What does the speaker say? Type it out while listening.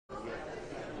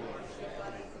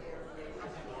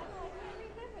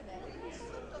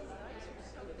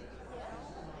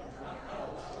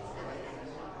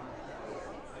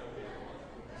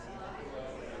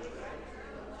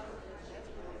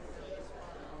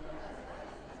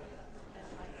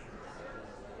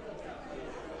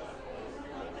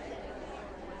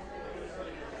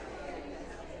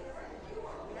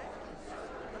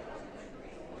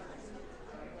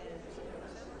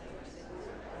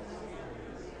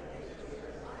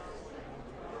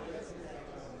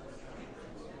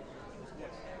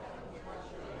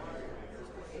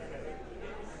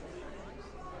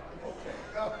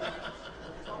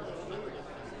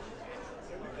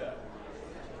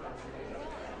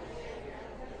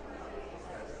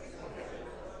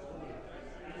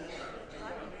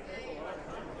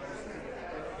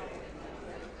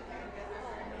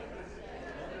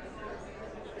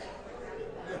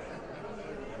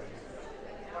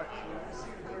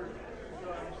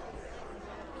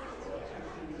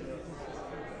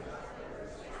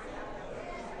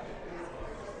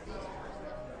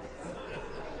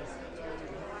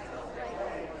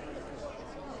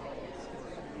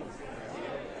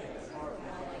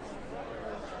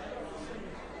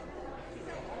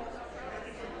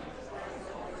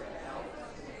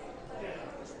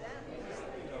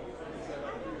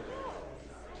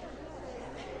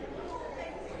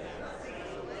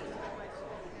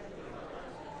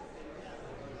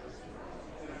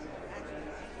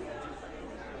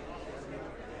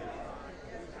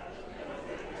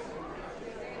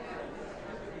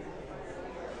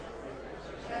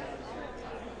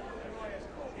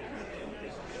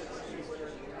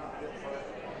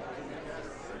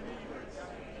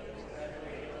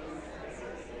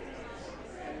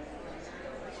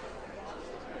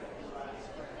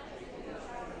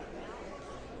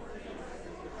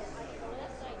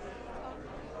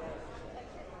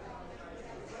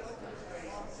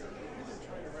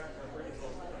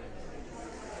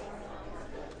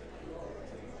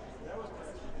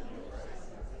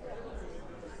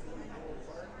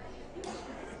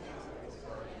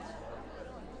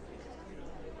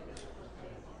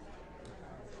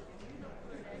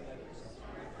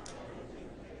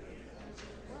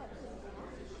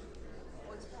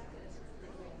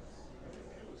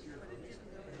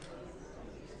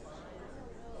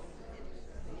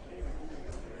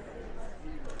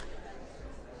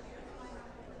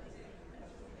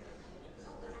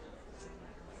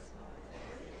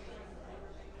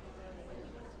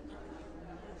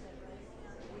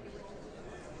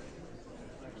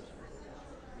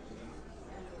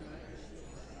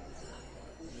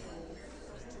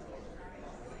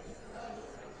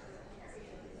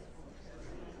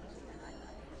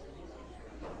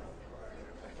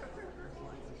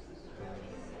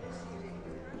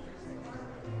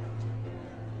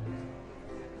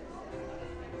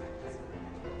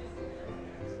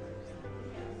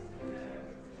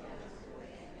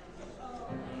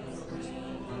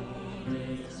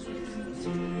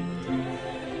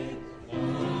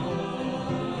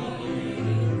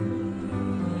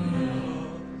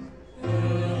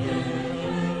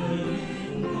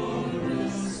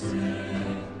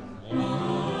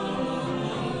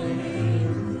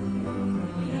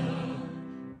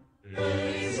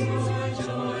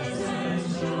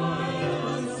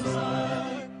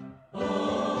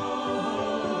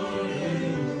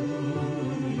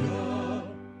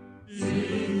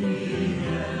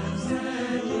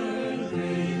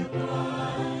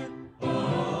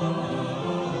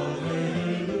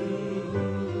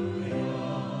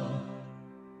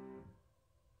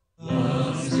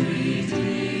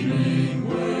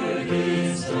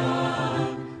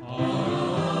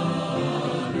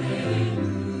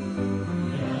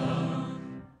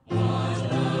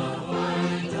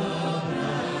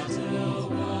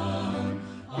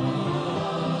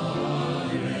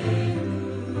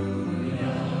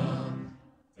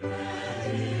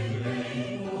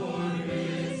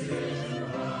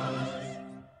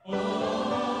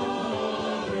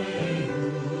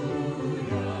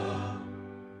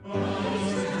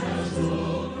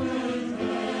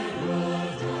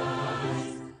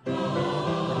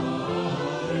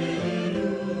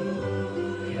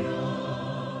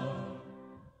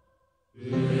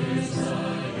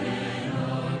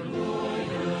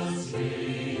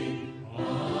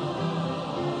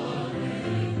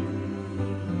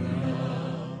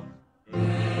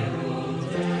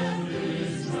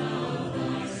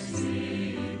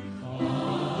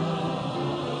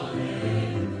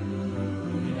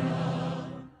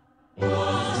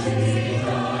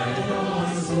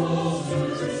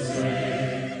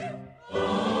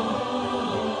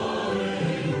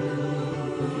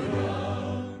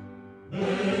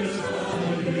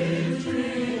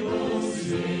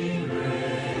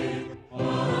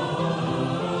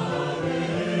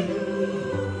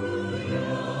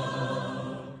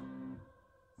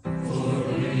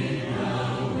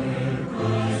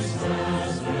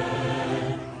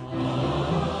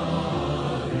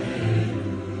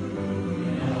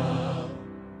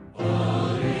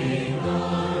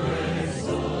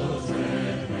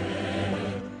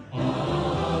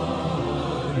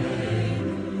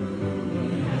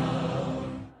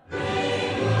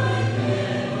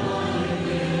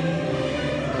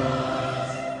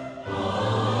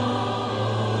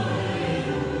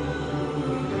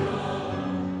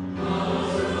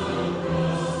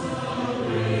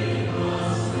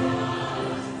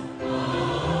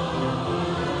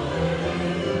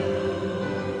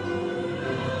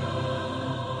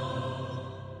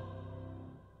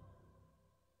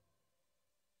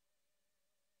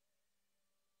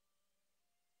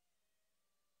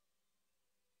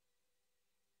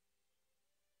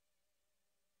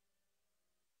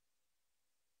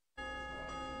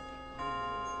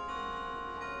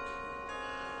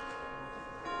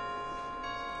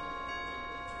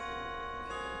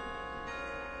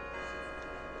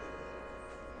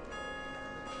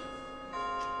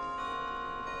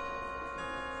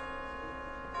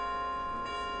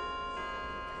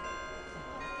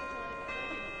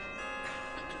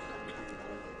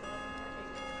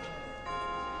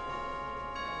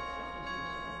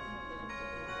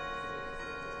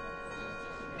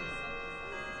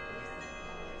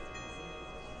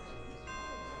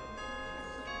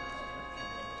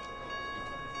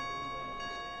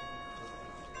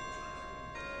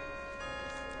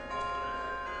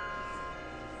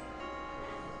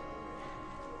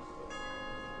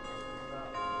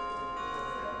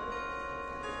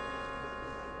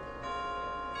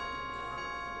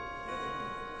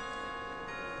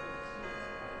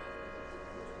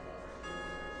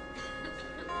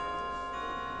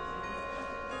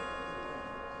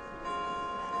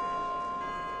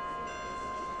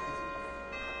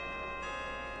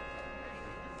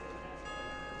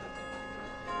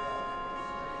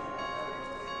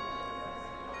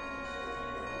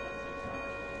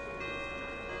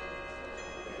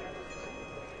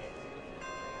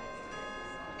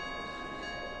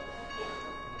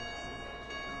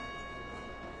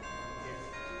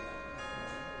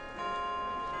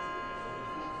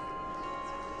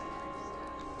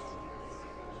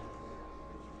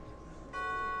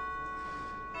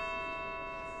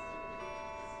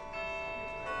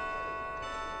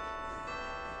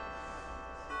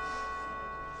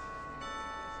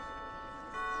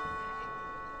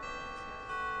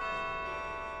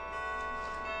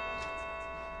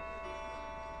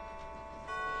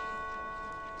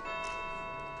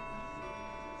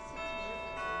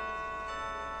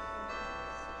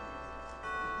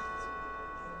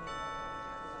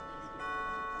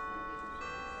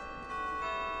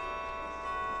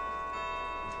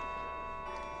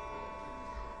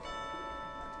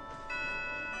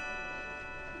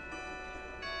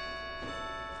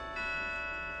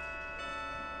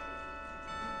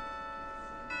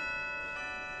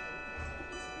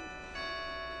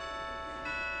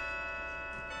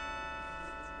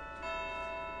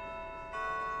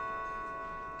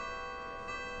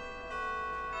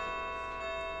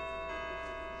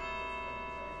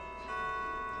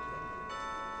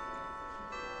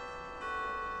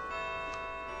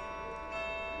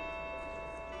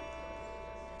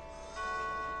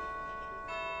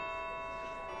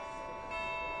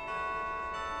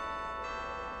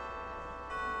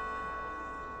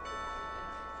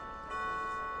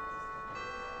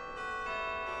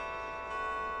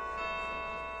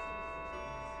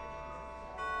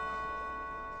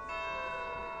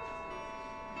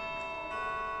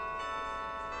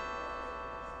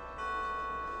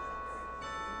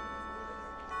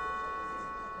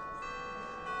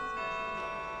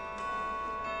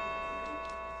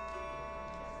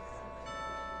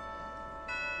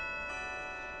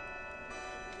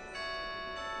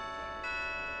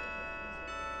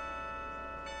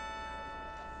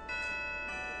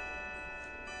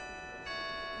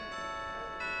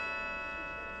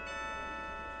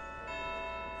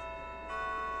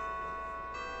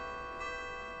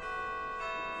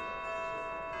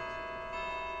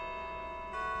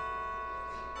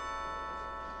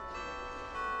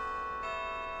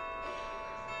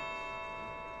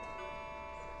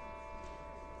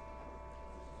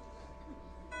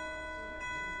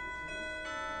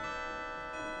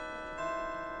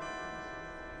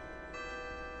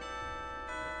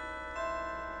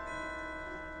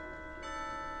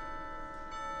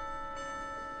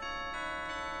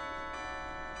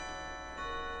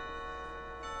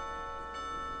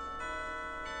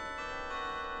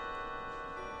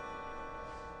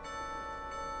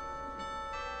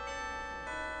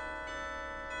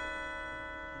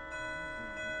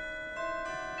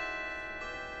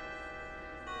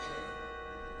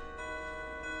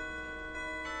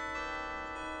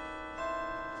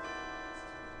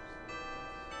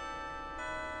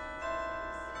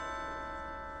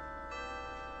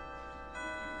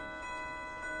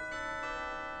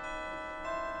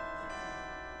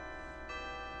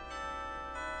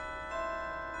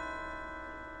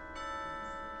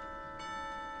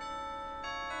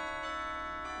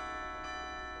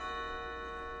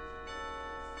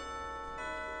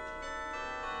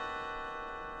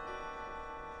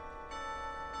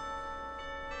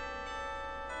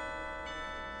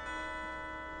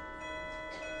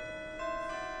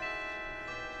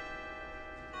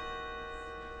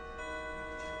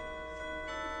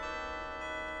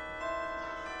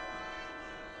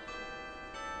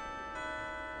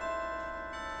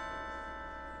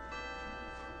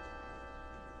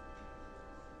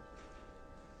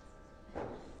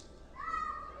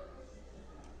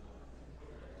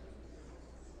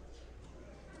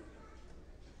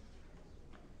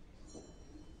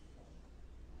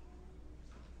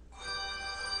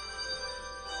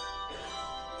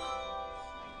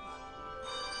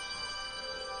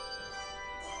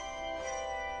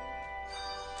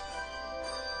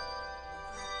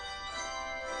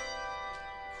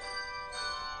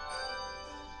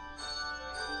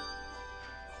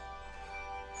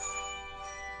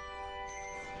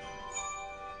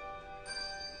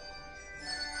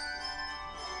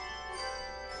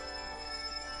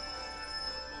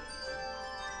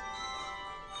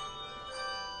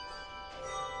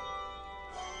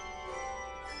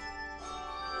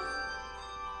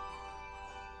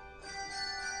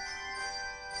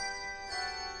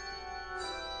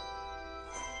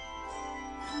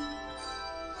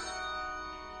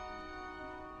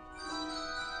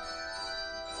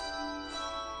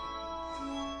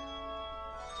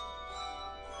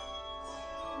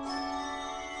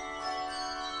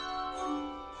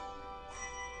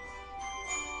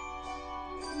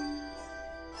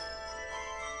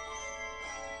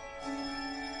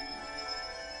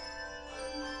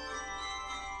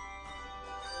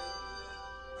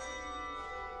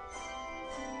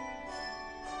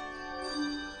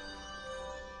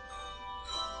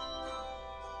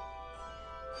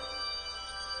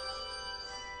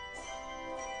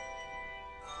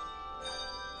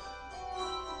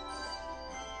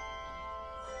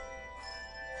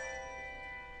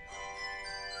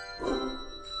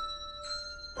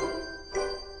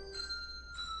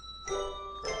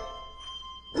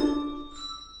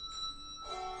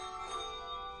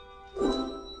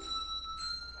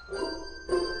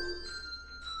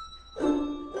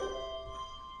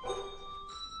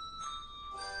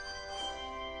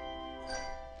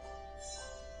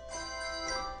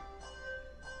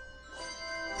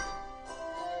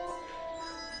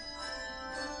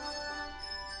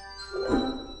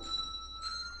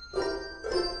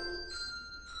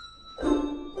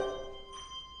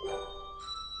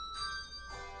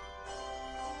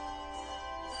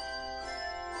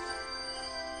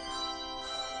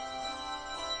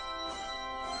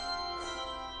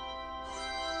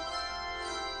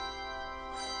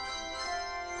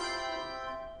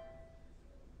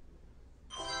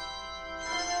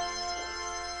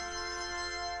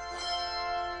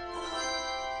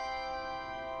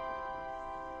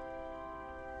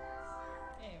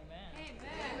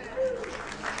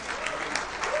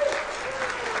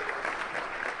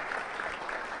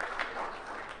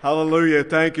Hallelujah.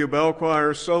 Thank you, Bell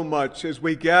Choir, so much. As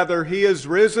we gather, He is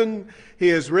risen. He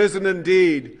is risen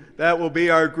indeed. That will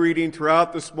be our greeting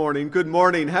throughout this morning. Good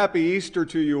morning. Happy Easter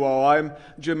to you all. I'm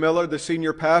Jim Miller, the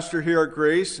senior pastor here at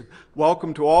Grace.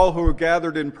 Welcome to all who are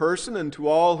gathered in person and to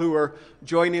all who are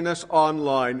joining us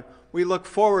online. We look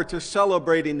forward to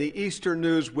celebrating the Easter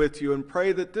news with you and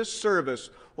pray that this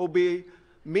service will be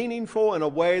meaningful in a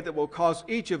way that will cause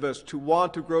each of us to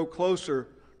want to grow closer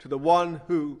to the one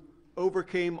who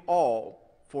overcame all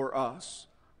for us.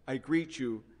 I greet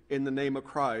you in the name of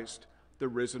Christ, the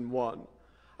risen one.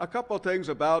 A couple of things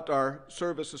about our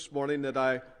service this morning that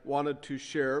I wanted to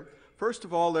share. First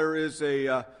of all, there is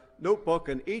a notebook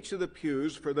in each of the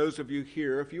pews for those of you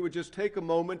here. If you would just take a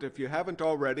moment, if you haven't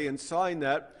already, and sign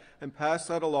that and pass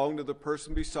that along to the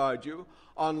person beside you.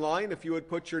 Online, if you would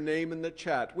put your name in the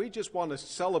chat. We just want to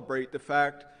celebrate the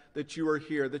fact that you are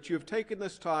here, that you have taken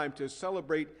this time to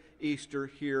celebrate Easter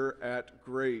here at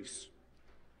Grace.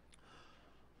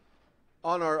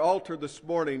 On our altar this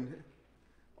morning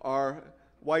are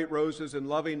white roses in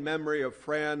loving memory of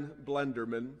Fran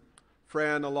Blenderman.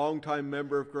 Fran, a longtime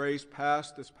member of Grace,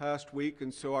 passed this past week,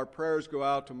 and so our prayers go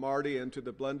out to Marty and to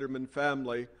the Blenderman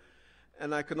family.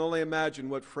 And I can only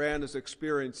imagine what Fran is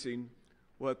experiencing,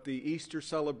 what the Easter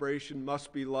celebration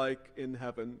must be like in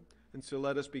heaven. And so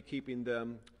let us be keeping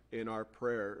them in our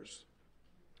prayers.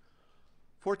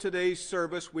 For today's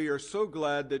service, we are so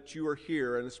glad that you are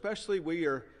here, and especially we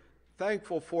are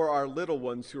thankful for our little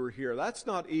ones who are here. That's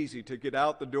not easy to get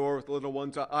out the door with little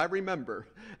ones, I remember.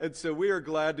 And so we are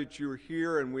glad that you are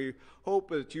here, and we hope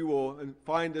that you will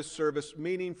find this service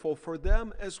meaningful for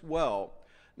them as well.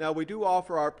 Now, we do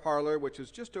offer our parlor, which is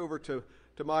just over to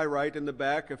my right in the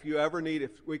back. If you ever need,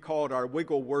 if we call it our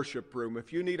wiggle worship room,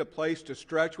 if you need a place to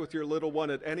stretch with your little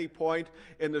one at any point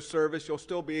in the service, you'll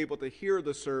still be able to hear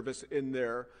the service in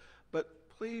there. But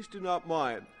please do not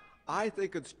mind. I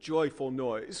think it's joyful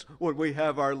noise when we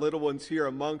have our little ones here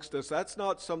amongst us. That's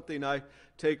not something I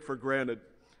take for granted.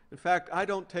 In fact, I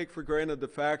don't take for granted the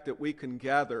fact that we can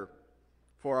gather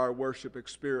for our worship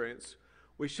experience.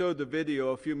 We showed the video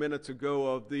a few minutes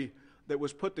ago that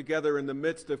was put together in the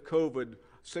midst of COVID,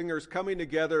 singers coming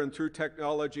together and through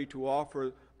technology to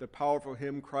offer the powerful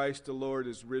hymn, Christ the Lord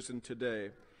is risen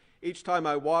today. Each time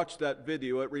I watch that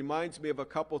video, it reminds me of a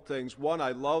couple things. One,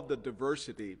 I love the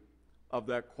diversity of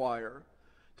that choir.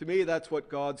 To me, that's what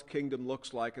God's kingdom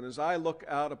looks like. And as I look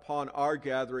out upon our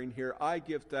gathering here, I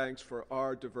give thanks for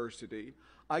our diversity.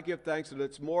 I give thanks that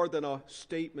it's more than a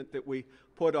statement that we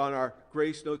put on our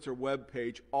Grace Notes or web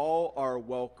page. All are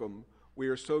welcome. We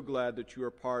are so glad that you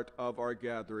are part of our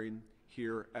gathering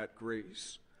here at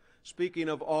Grace. Speaking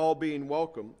of all being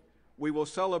welcome, we will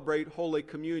celebrate Holy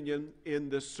Communion in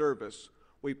this service.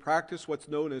 We practice what's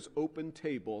known as open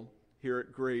table here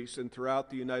at Grace and throughout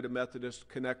the United Methodist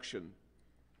Connection.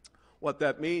 What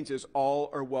that means is all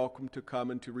are welcome to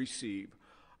come and to receive.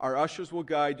 Our ushers will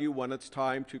guide you when it's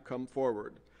time to come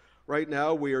forward. Right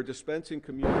now we are dispensing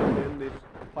communion in this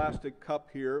plastic cup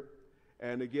here.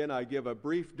 And again, I give a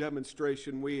brief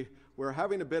demonstration. We're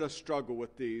having a bit of struggle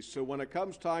with these. So when it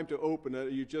comes time to open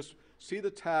it, you just see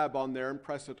the tab on there and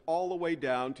press it all the way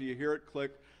down till you hear it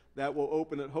click. That will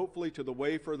open it hopefully to the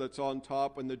wafer that's on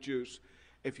top and the juice.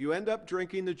 If you end up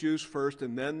drinking the juice first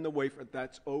and then the wafer,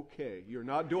 that's okay. You're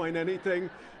not doing anything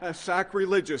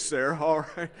sacrilegious there, all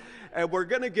right? And we're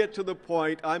going to get to the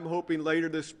point, I'm hoping later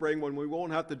this spring, when we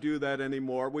won't have to do that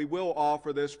anymore. We will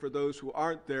offer this for those who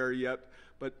aren't there yet,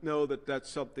 but know that that's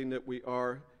something that we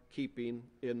are keeping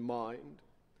in mind.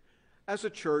 As a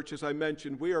church, as I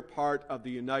mentioned, we are part of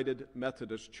the United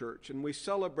Methodist Church, and we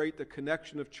celebrate the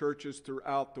connection of churches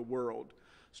throughout the world.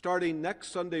 Starting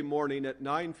next Sunday morning at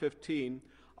 9:15,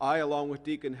 I, along with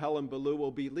Deacon Helen Ballou,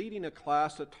 will be leading a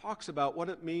class that talks about what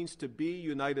it means to be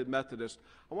United Methodist.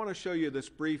 I want to show you this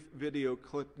brief video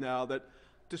clip now that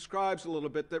describes a little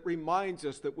bit, that reminds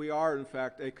us that we are, in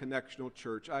fact, a connectional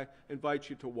church. I invite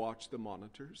you to watch the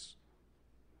monitors.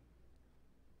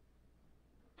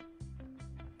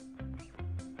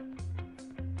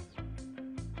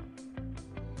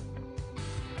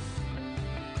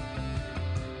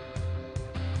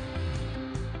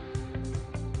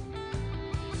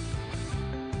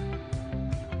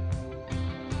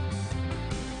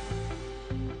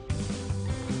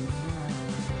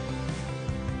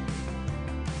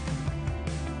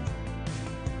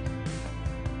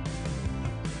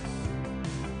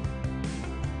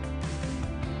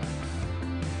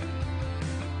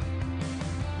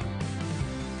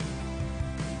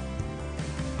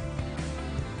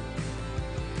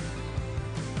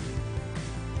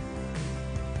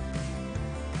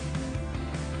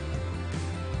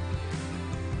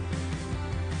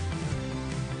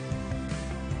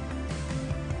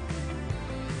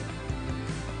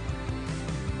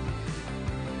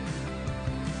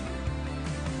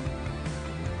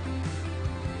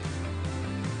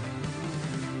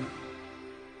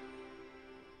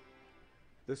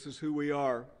 This is who we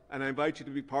are. And I invite you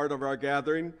to be part of our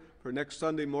gathering for next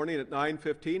Sunday morning at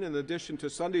 9:15, in addition to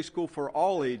Sunday school for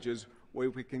all ages, where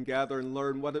we can gather and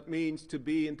learn what it means to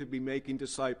be and to be making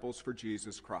disciples for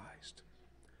Jesus Christ.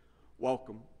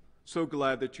 Welcome. So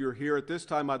glad that you're here. At this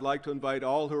time, I'd like to invite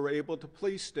all who are able to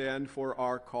please stand for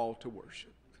our call to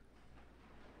worship.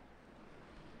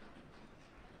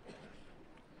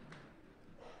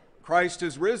 Christ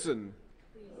is risen.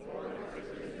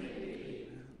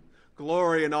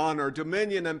 Glory and honor,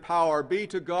 dominion and power be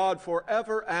to God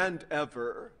forever and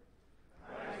ever.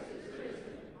 Christ is risen.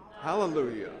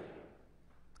 Hallelujah.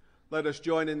 Let us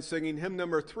join in singing hymn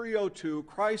number 302,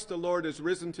 Christ the Lord is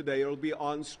risen today. It'll be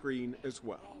on screen as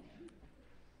well.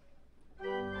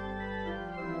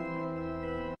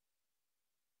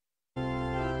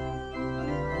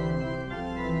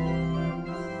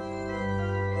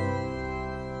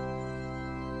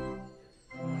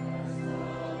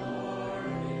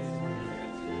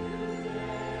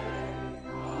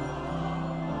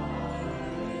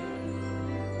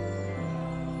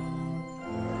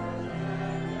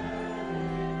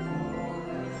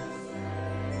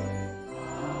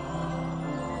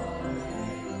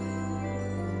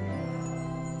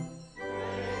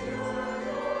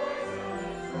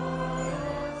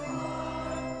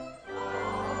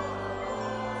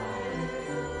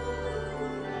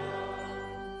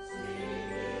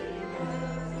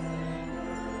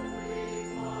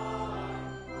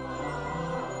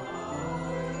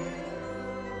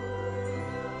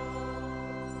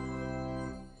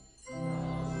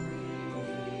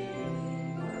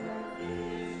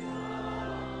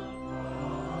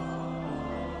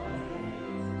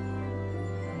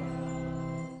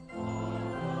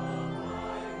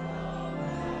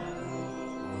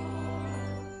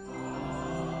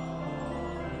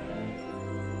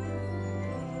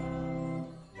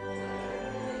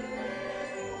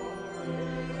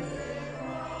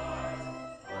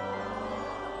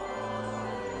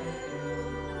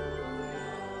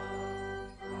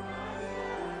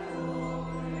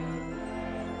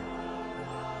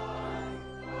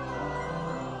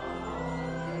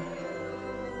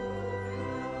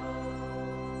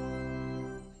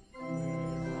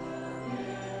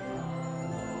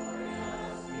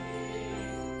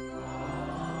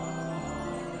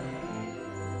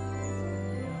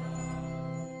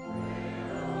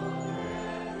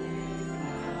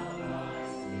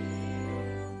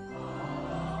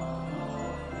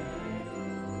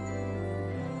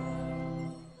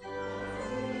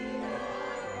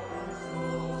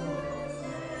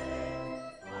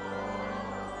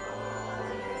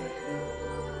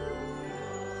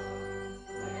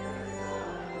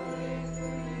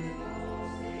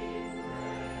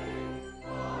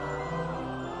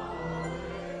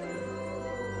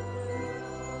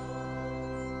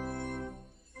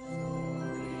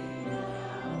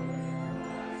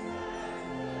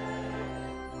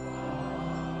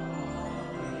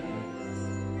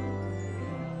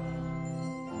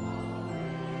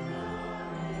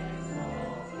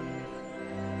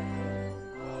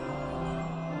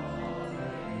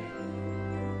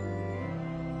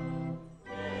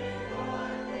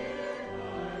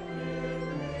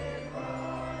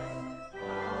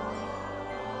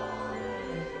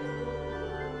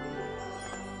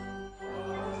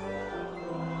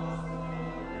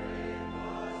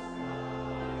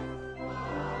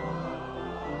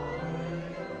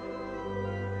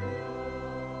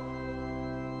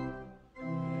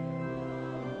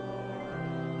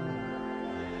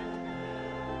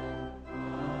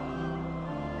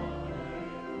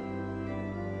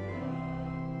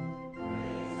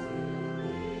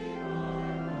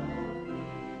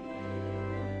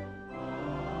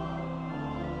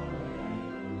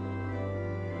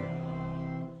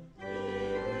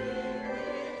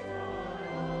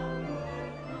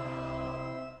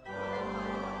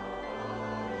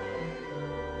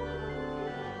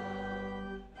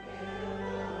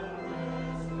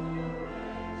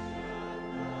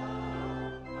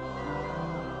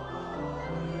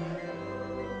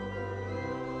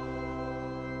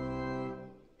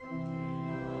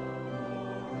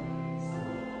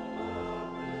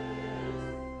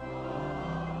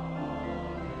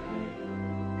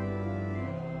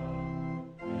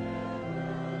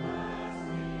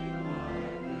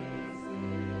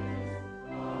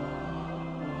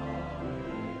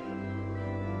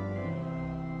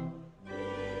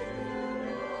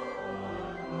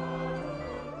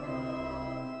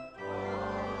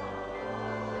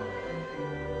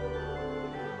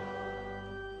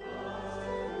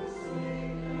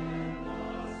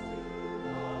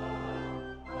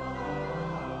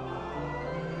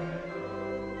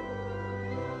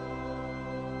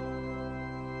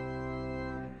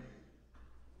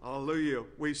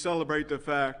 we celebrate the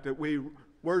fact that we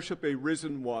worship a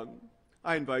risen one.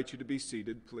 I invite you to be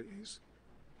seated, please.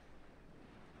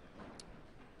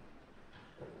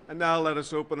 And now let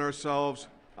us open ourselves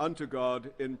unto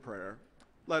God in prayer.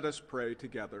 Let us pray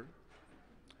together.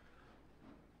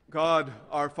 God,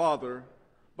 our Father,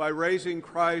 by raising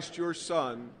Christ your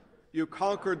Son, you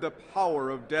conquered the power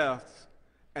of death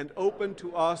and opened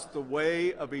to us the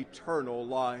way of eternal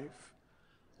life.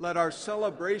 Let our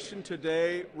celebration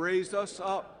today raise us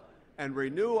up and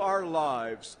renew our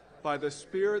lives by the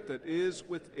Spirit that is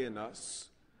within us.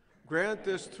 Grant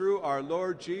this through our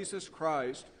Lord Jesus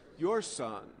Christ, your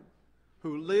Son,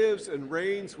 who lives and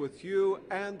reigns with you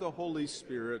and the Holy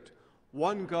Spirit,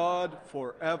 one God,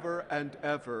 forever and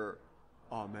ever.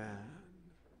 Amen.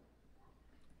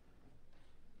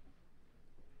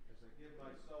 As I give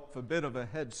myself a bit of a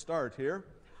head start here,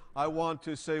 I want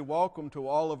to say welcome to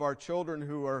all of our children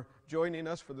who are joining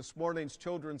us for this morning's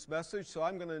children's message. So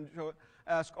I'm going to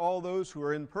ask all those who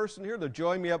are in person here to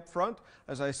join me up front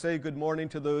as I say good morning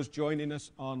to those joining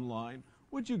us online.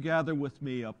 Would you gather with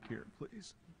me up here,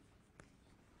 please?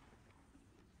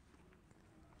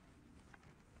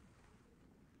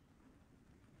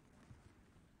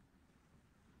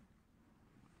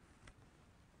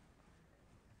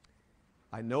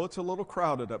 I know it's a little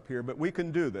crowded up here, but we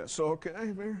can do this.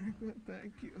 Okay, very good.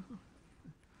 Thank you.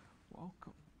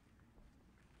 Welcome.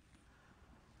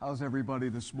 How's everybody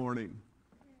this morning?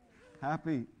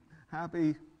 Happy?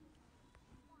 I'm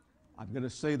going to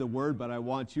say the word, but I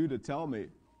want you to tell me.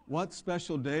 What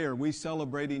special day are we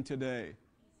celebrating today?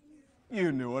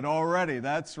 You knew it already.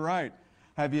 That's right.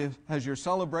 Has your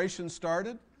celebration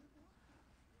started?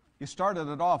 You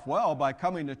started it off well by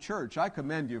coming to church. I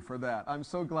commend you for that. I'm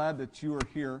so glad that you are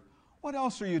here. What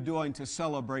else are you doing to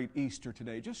celebrate Easter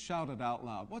today? Just shout it out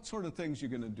loud. What sort of things are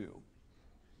you going to do?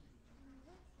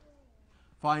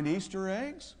 Find Easter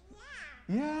eggs?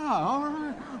 Yeah, all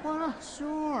right. Well,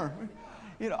 sure.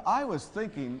 You know, I was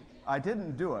thinking, I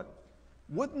didn't do it.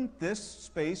 Wouldn't this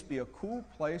space be a cool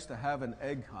place to have an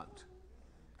egg hunt?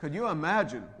 Could you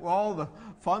imagine all the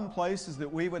fun places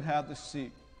that we would have to see?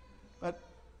 But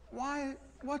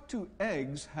what do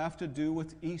eggs have to do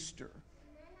with Easter?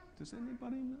 Does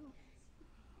anybody know?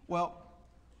 Well,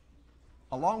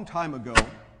 a long time ago,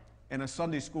 in a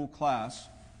Sunday school class,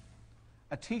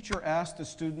 a teacher asked the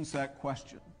students that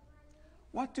question.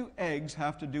 What do eggs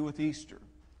have to do with Easter?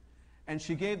 And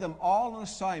she gave them all an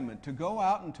assignment to go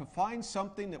out and to find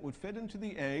something that would fit into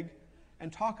the egg and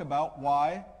talk about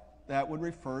why that would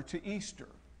refer to Easter.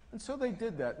 And so they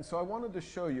did that. And so I wanted to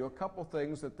show you a couple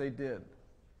things that they did.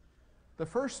 The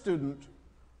first student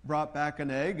brought back an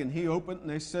egg, and he opened, and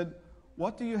they said,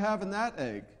 "What do you have in that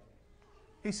egg?"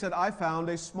 He said, "I found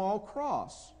a small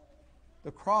cross."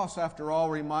 The cross, after all,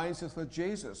 reminds us of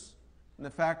Jesus and the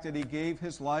fact that he gave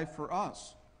his life for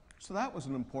us. So that was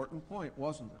an important point,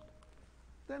 wasn't it?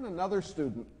 Then another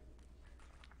student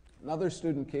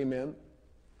came in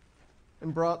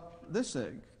and brought this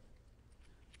egg.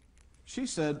 She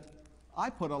said, "I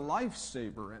put a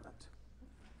lifesaver in it."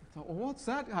 I thought, well, what's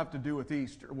that have to do with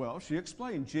Easter? Well, she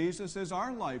explained, Jesus is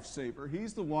our lifesaver.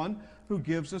 He's the one who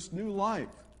gives us new life.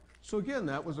 So again,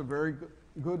 that was a very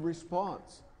good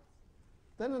response.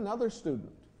 Then another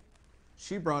student,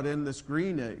 she brought in this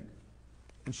green egg,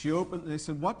 and she opened, and they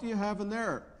said, "What do you have in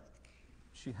there?"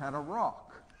 She had a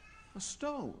rock, a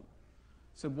stone.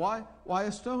 I said, why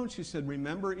a stone? She said,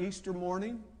 "Remember Easter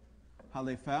morning, how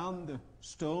they found the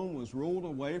stone was rolled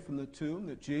away from the tomb,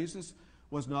 that Jesus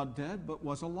was not dead, but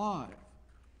was alive."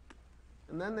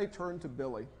 And then they turned to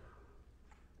Billy.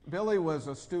 Billy was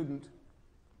a student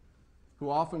who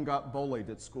often got bullied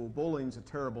at school. Bullying's a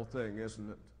terrible thing, isn't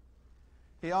it?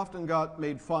 He often got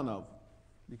made fun of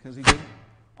because he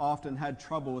often had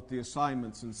trouble with the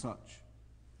assignments and such.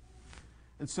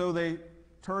 And so they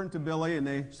turned to Billy and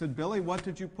they said, "Billy, what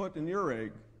did you put in your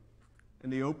egg?"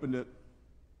 And he opened it,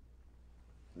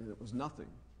 and it was nothing.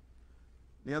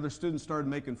 The other students started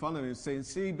making fun of him and saying,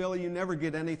 "See, Billy, you never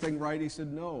get anything right." He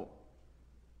said, "No.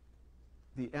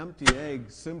 The empty egg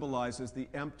symbolizes the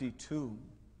empty tomb.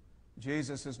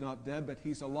 Jesus is not dead, but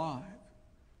he's alive."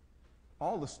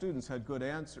 All the students had good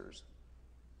answers,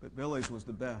 but Billy's was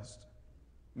the best,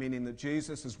 meaning that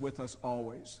Jesus is with us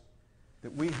always,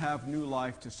 that we have new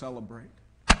life to celebrate.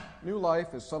 New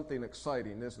life is something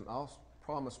exciting, isn't it? I'll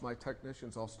promise my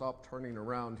technicians I'll stop turning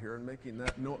around here and making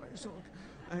that noise.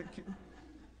 Thank you.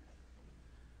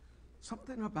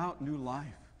 Something about new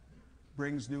life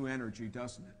brings new energy,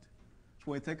 doesn't it? So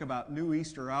when we think about new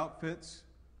Easter outfits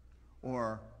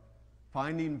or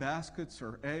finding baskets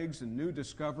or eggs and new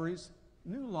discoveries,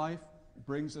 new life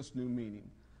brings us new meaning.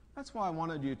 That's why I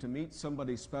wanted you to meet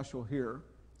somebody special here.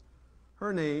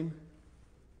 Her name,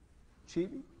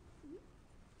 Chibi.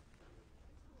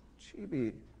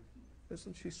 Chibi,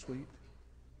 isn't she sweet?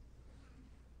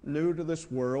 New to this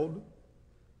world.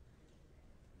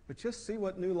 But just see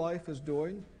what New Life is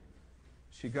doing.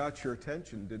 She got your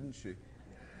attention, didn't she?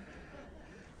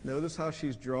 Notice how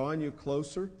she's drawing you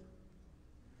closer?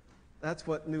 That's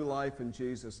what New Life in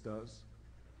Jesus does.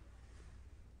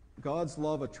 God's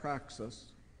love attracts us.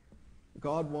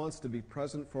 God wants to be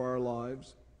present for our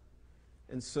lives.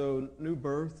 And so New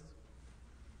Birth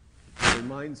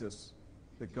reminds us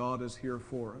that God is here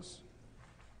for us.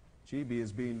 GB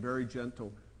is being very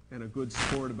gentle and a good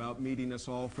sport about meeting us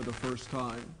all for the first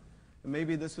time. And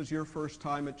maybe this is your first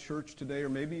time at church today, or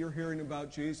maybe you're hearing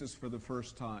about Jesus for the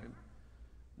first time.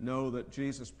 Know that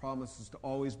Jesus promises to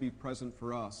always be present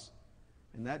for us.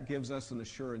 And that gives us an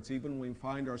assurance, even when we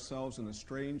find ourselves in a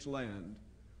strange land,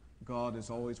 God is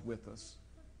always with us.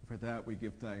 For that we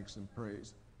give thanks and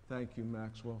praise. Thank you,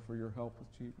 Maxwell, for your help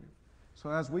with GB. So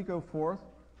as we go forth,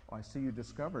 I see you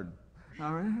discovered.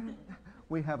 All right.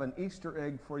 We have an Easter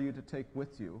egg for you to take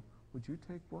with you. Would you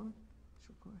take one?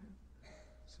 Sure, go ahead.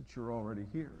 Since you're already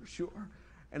here, sure.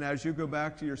 And as you go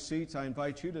back to your seats, I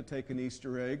invite you to take an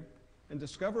Easter egg and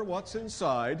discover what's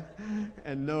inside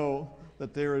and know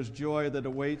that there is joy that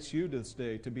awaits you this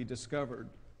day to be discovered,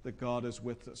 that God is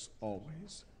with us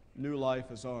always. New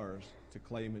life is ours to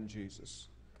claim in Jesus.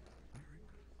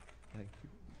 Thank you.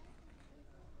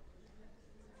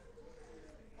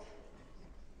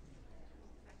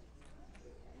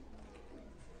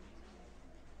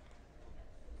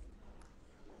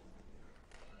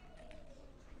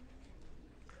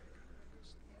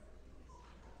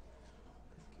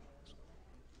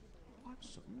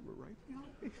 So you were right behind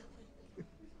me. Thank you, David.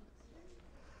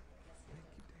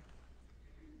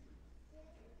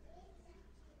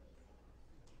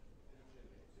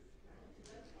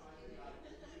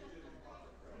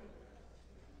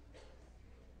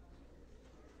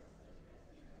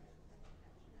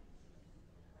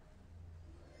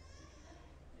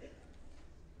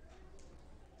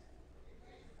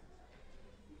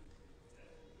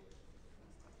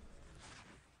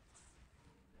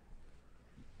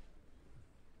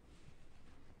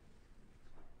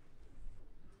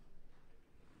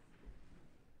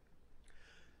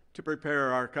 To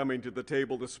prepare our coming to the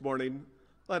table this morning,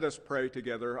 let us pray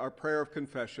together our prayer of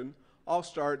confession. I'll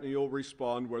start and you'll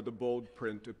respond where the bold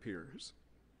print appears.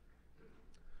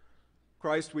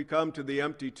 Christ, we come to the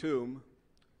empty tomb.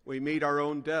 We meet our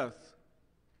own death.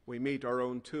 We meet our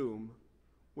own tomb.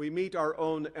 We meet our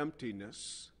own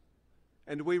emptiness.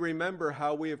 And we remember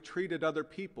how we have treated other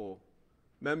people,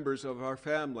 members of our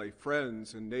family,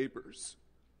 friends, and neighbors.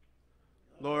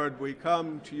 Lord, we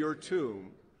come to your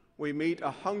tomb. We meet a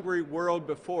hungry world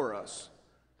before us,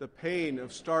 the pain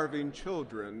of starving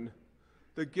children,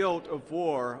 the guilt of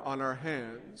war on our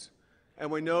hands, and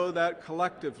we know that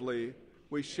collectively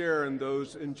we share in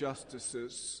those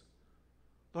injustices.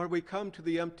 Lord, we come to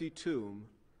the empty tomb.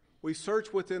 We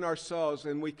search within ourselves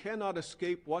and we cannot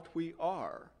escape what we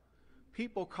are.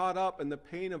 People caught up in the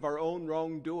pain of our own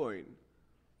wrongdoing.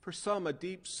 For some, a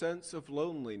deep sense of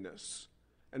loneliness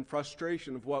and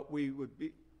frustration of what we would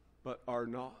be, but are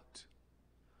not.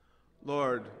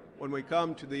 Lord, when we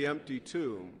come to the empty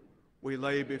tomb, we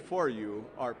lay before you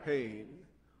our pain,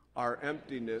 our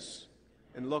emptiness,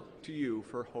 and look to you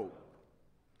for hope.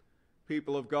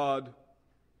 People of God,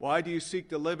 why do you seek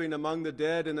the living among the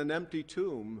dead in an empty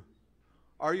tomb?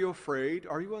 Are you afraid?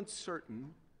 Are you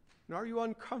uncertain? And are you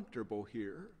uncomfortable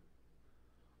here?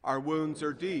 Our wounds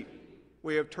are deep.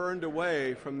 We have turned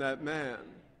away from that man.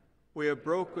 We have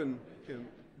broken him.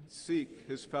 Seek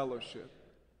his fellowship.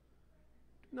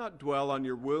 Do not dwell on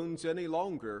your wounds any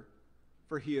longer,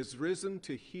 for he has risen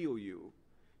to heal you.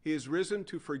 He has risen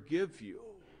to forgive you.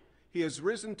 He has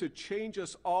risen to change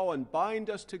us all and bind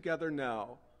us together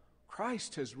now.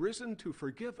 Christ has risen to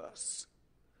forgive us.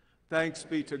 Thanks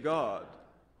be to God.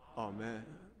 Amen.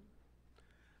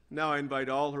 Now I invite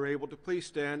all who are able to please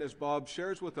stand as Bob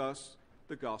shares with us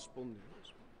the gospel news.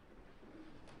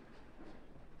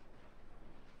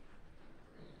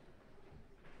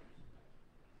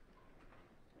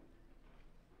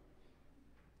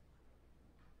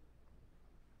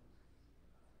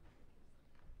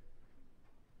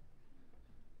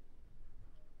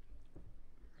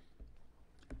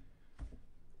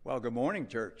 Well, good morning,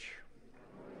 church.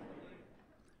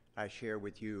 I share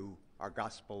with you our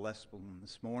gospel lesson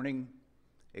this morning.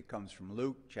 It comes from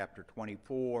Luke chapter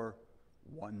 24,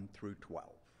 1 through 12.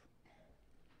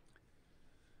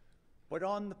 But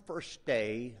on the first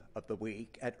day of the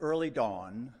week, at early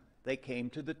dawn, they came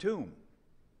to the tomb.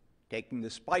 taking the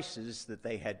spices that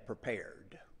they had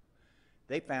prepared.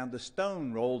 They found the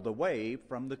stone rolled away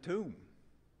from the tomb.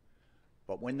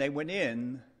 But when they went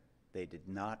in, they did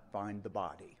not find the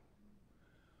body.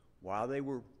 While they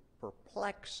were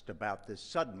perplexed about this,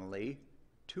 suddenly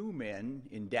 2 men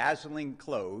in dazzling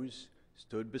clothes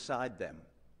stood beside them.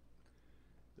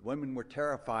 The women were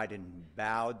terrified and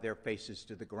bowed their faces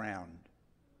to the ground.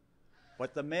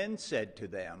 But the men said to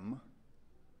them,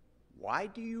 "Why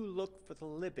do you look for the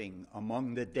living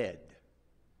among the dead?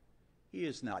 He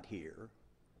is not here,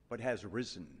 but has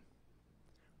risen.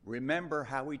 Remember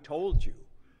how he told you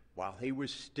while he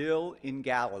was still in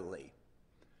Galilee,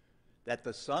 that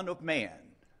the Son of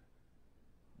Man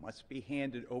must be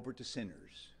handed over to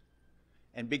sinners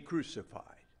and be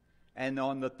crucified, and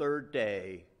on the 3rd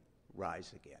day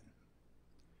rise again."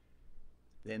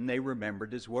 Then they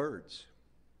remembered his words,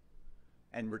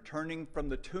 and returning from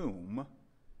the tomb,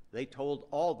 they told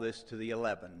all this to the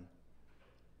 11,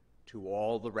 to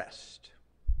all the rest.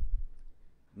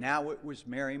 Now it was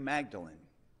Mary Magdalene,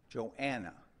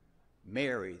 Joanna,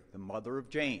 Mary, the mother of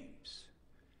James,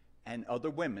 and other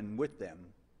women with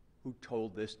them who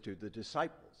told this to the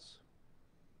disciples.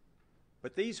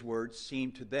 But these words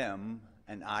seemed to them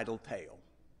an idle tale,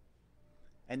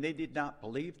 and they did not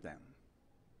believe them.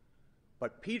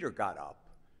 But Peter got up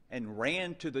and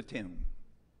ran to the tomb.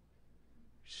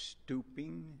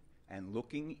 Stooping and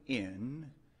looking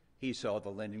in, he saw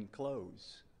the linen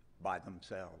clothes by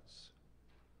themselves.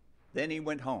 Then he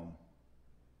went home,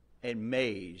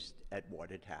 amazed at what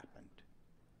had happened.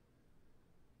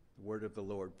 The word of the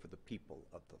Lord for the people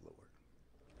of the Lord.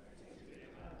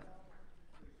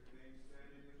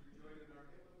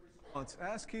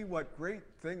 Ask ye what great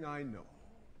thing I know.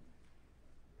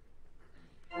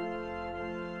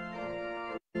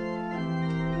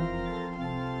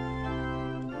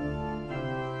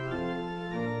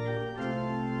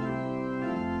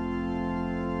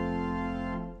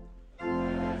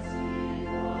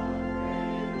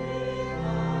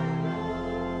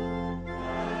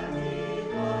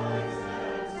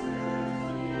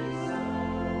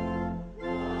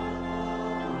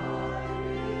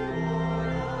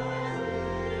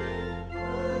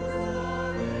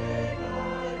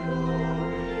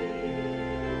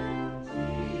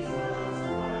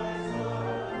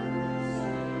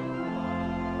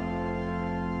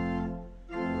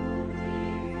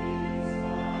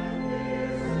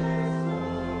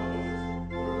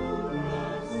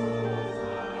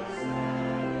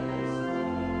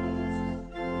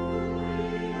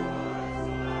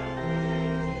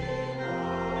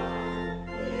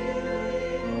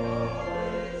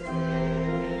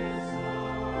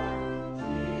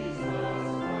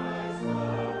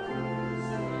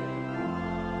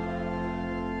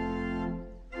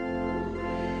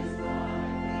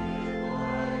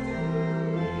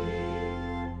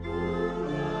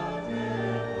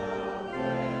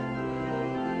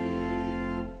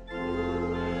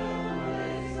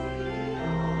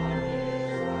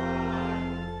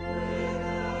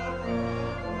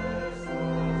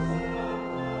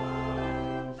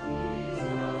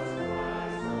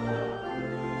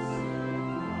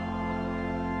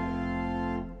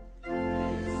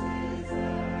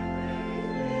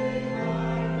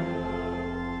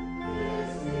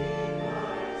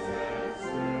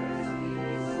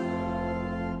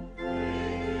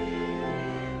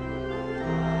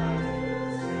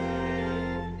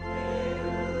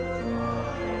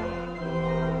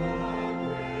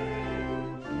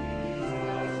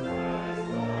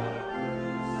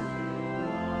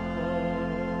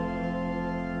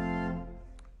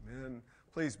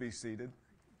 Please be seated.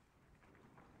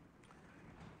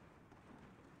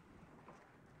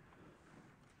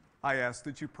 I ask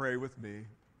that you pray with me.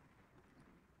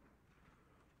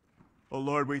 Oh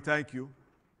Lord, we thank you.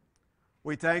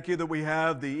 We thank you that we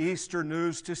have the Easter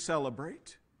news to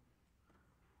celebrate.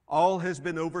 All has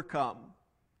been overcome.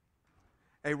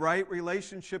 A right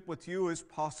relationship with you is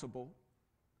possible.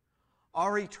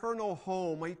 Our eternal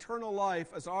home, eternal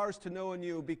life is ours to know in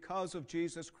you because of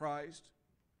Jesus Christ.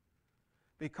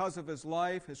 Because of his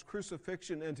life, his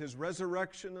crucifixion, and his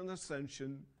resurrection and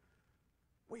ascension,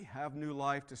 we have new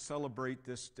life to celebrate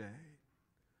this day.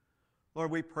 Lord,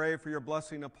 we pray for your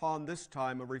blessing upon this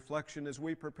time of reflection as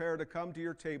we prepare to come to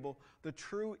your table, the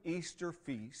true Easter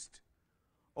feast.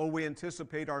 Oh, we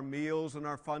anticipate our meals and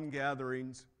our fun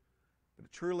gatherings,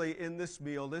 but truly in this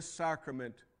meal, this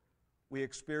sacrament, we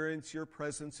experience your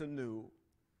presence anew.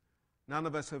 None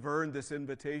of us have earned this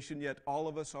invitation, yet all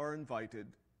of us are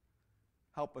invited.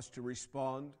 Help us to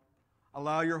respond.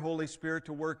 Allow your Holy Spirit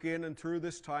to work in and through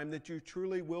this time that you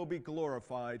truly will be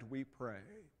glorified, we pray.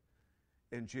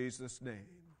 In Jesus' name,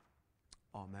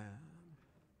 Amen.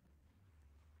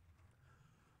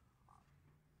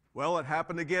 Well, it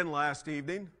happened again last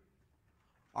evening.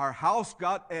 Our house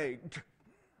got egged.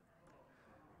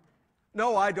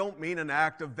 No, I don't mean an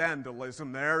act of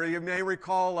vandalism there. You may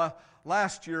recall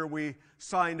last year we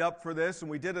signed up for this, and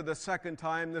we did it a second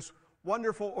time. This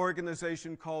wonderful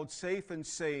organization called Safe and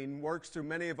Sane works through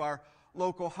many of our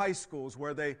local high schools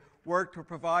where they work to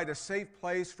provide a safe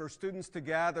place for students to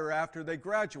gather after they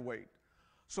graduate.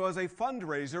 So as a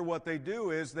fundraiser, what they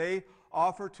do is they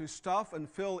offer to stuff and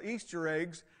fill Easter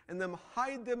eggs and then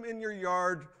hide them in your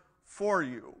yard for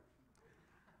you.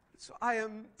 So I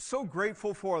am so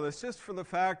grateful for this, just for the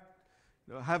fact,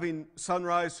 having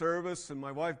sunrise service and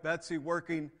my wife Betsy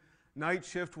working night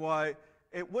shift, why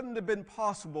it wouldn't have been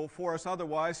possible for us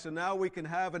otherwise. So now we can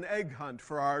have an egg hunt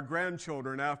for our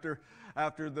grandchildren after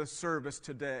the service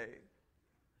today.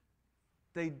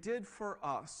 They did for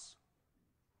us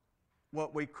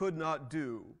what we could not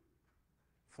do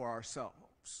for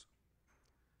ourselves.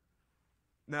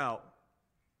 Now,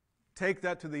 take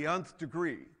that to the nth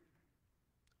degree,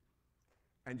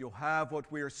 and you'll have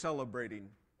what we are celebrating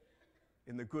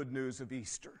in the good news of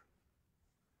Easter.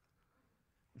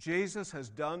 Jesus has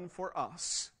done for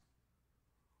us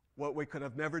what we could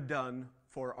have never done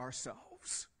for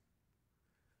ourselves.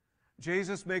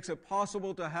 Jesus makes it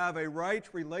possible to have a right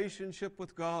relationship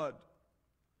with God,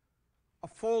 a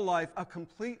full life, a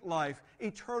complete life,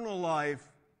 eternal life,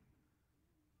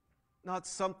 not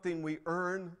something we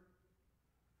earn,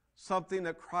 something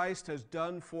that Christ has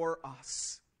done for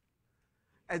us.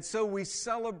 And so we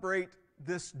celebrate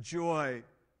this joy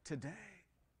today.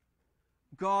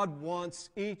 God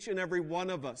wants each and every one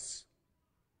of us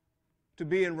to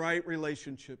be in right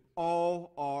relationship.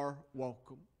 All are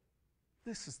welcome.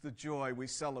 This is the joy we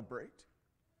celebrate.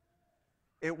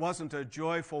 It wasn't a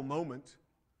joyful moment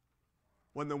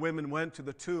when the women went to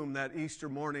the tomb that Easter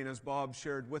morning, as Bob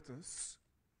shared with us.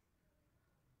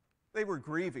 They were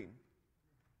grieving.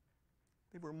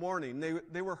 They were mourning.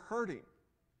 They were hurting.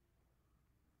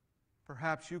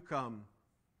 Perhaps you come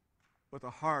with a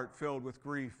heart filled with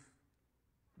grief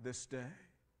this day.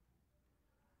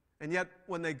 And yet,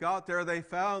 when they got there, they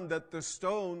found that the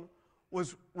stone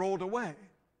was rolled away.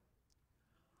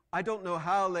 I don't know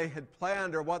how they had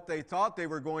planned or what they thought they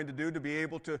were going to do to be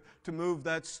able to move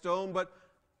that stone, but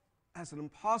as an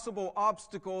impossible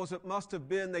obstacle as it must have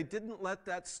been, they didn't let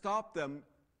that stop them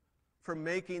from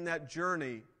making that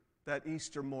journey that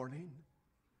Easter morning.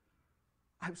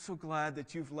 I'm so glad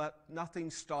that you've let nothing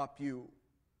stop you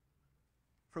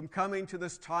from coming to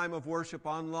this time of worship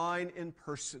online in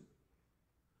person.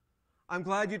 I'm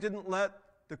glad you didn't let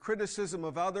the criticism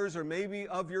of others or maybe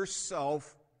of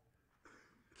yourself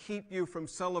keep you from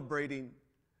celebrating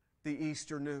the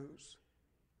Easter news.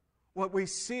 What we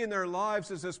see in their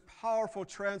lives is this powerful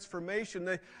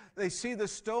transformation. They see the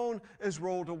stone is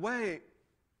rolled away.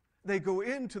 They go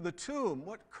into the tomb.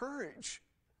 What courage!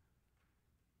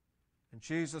 And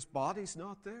Jesus' body's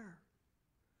not there.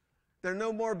 They're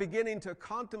no more beginning to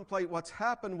contemplate what's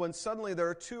happened when suddenly there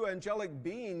are two angelic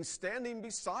beings standing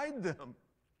beside them,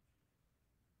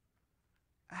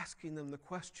 asking them the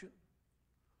question,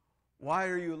 why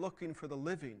are you looking for the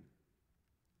living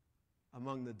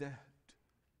among the dead?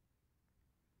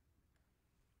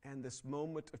 And this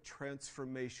moment of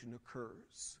transformation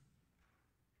occurs.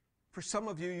 For some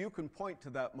of you, you can point to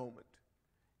that moment.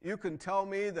 You can tell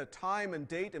me the time and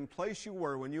date and place you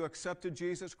were when you accepted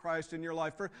Jesus Christ in your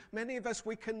life. For many of us,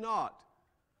 we cannot.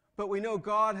 But we know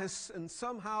God has in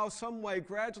somehow, some way,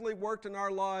 gradually worked in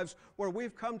our lives where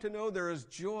we've come to know there is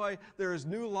joy, there is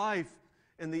new life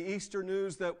in the Easter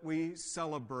news that we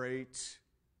celebrate.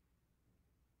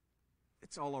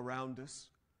 It's all around us.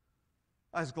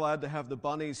 I was glad to have the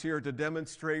bunnies here to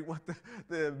demonstrate what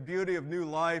the beauty of new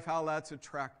life, how that's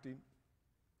attracting.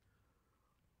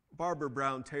 Barbara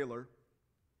Brown Taylor,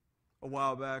 a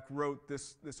while back, wrote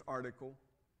this article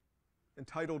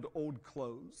entitled Old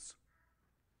Clothes.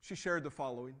 She shared the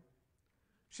following.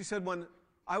 She said, when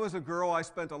I was a girl, I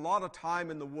spent a lot of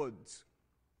time in the woods,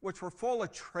 which were full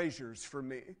of treasures for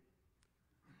me.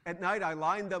 At night, I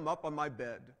lined them up on my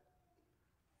bed.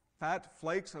 Fat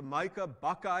flakes of mica,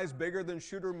 buckeyes bigger than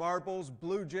shooter marbles,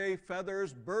 blue jay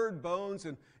feathers, bird bones,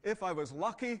 and if I was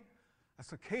lucky, a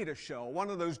cicada shell, one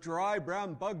of those dry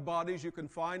brown bug bodies you can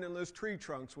find in those tree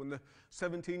trunks when the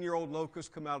 17-year-old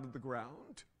locusts come out of the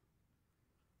ground.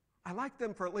 I liked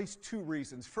them for at least two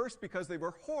reasons. First, because they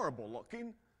were horrible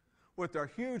looking, with their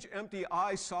huge empty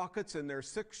eye sockets and their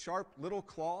 6 sharp little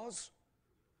claws.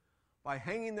 By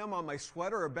hanging them on my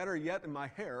sweater, or better yet, in my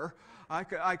hair, I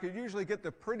could usually get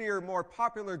the prettier, more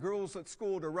popular girls at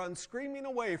school to run screaming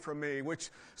away from me, which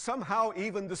somehow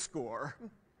evened the score.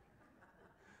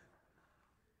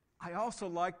 I also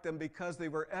liked them because they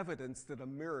were evidence that a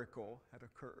miracle had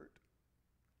occurred.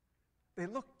 They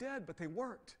looked dead, but they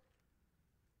weren't.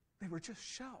 They were just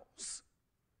shells.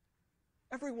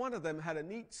 Every one of them had a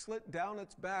neat slit down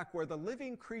its back where the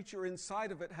living creature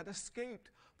inside of it had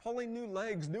escaped, pulling new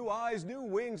legs, new eyes, new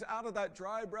wings out of that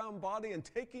dry brown body and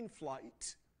taking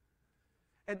flight.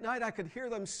 At night, I could hear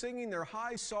them singing their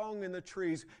high song in the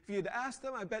trees. If you'd asked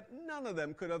them, I bet none of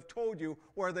them could have told you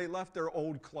where they left their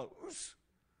old clothes.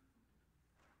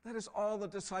 That is all the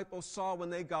disciples saw when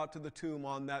they got to the tomb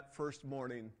on that first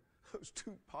morning, those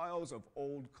two piles of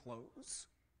old clothes.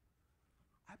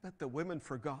 I bet the women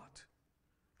forgot.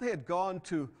 They had gone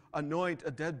to anoint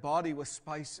a dead body with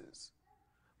spices.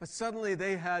 But suddenly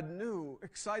they had new,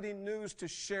 exciting news to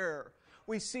share.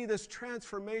 We see this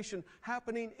transformation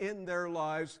happening in their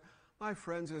lives. My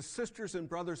friends, as sisters and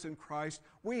brothers in Christ,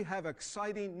 we have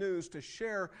exciting news to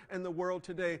share in the world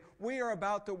today. We are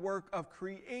about the work of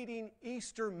creating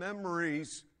Easter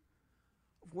memories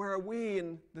of where we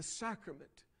in the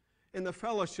sacrament, in the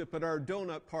fellowship at our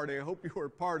donut party, I hope you were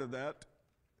part of that,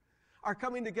 are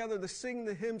coming together to sing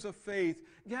the hymns of faith,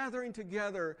 gathering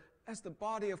together as the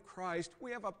body of Christ.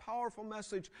 We have a powerful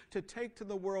message to take to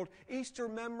the world. Easter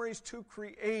memories to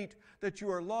create that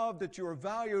you are loved, that you are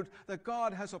valued, that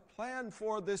God has a plan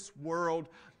for this world.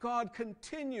 God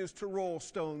continues to roll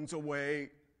stones away,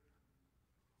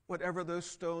 whatever those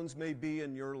stones may be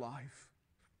in your life.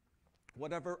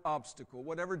 Whatever obstacle,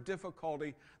 whatever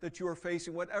difficulty that you are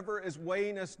facing, whatever is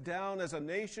weighing us down as a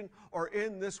nation or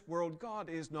in this world, God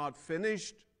is not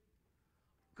finished.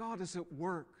 God is at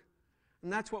work.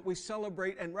 And that's what we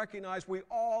celebrate and recognize. We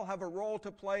all have a role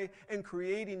to play in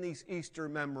creating these Easter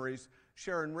memories.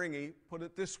 Sharon Ringy put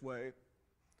it this way,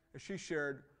 as she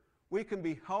shared, we can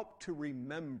be helped to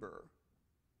remember.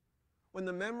 When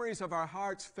the memories of our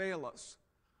hearts fail us,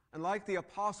 and like the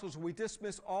apostles, we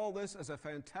dismiss all this as a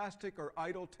fantastic or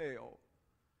idle tale,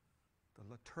 the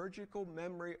liturgical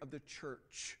memory of the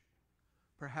church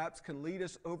perhaps can lead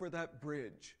us over that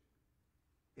bridge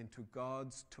into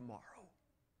God's tomorrow.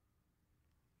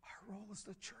 Our role as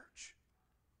the church.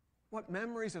 What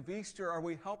memories of Easter are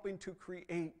we helping to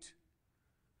create?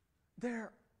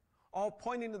 They're all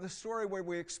pointing to the story where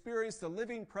we experience the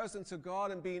living presence of God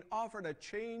and being offered a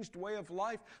changed way of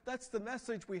life. That's the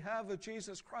message we have of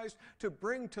Jesus Christ to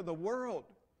bring to the world.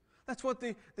 That's what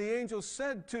the angels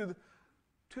said to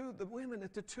the women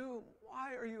at the tomb.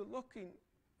 Why are you looking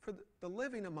for the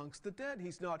living amongst the dead?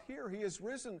 He's not here. He is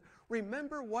risen.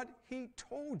 Remember what he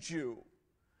told you.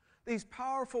 These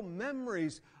powerful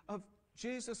memories of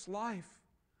Jesus' life.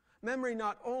 Memory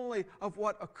not only of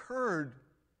what occurred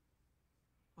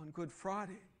on Good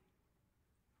Friday,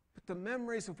 but the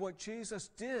memories of what Jesus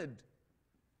did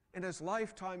in his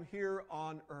lifetime here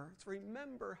on earth.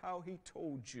 Remember how he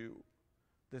told you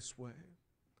this way.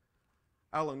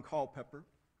 Alan Culpepper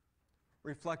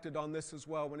reflected on this as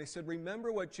well when he said,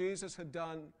 remember what Jesus had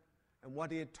done and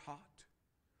what he had taught.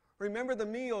 Remember the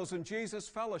meals in Jesus'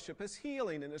 fellowship, his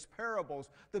healing and his parables,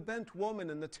 the bent woman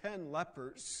and the 10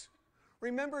 lepers.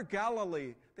 Remember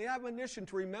Galilee. The admonition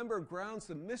to remember grounds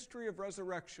the mystery of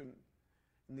resurrection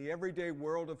in the everyday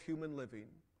world of human living,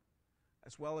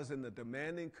 as well as in the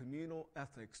demanding communal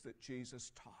ethics that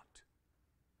Jesus taught.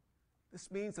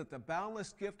 This means that the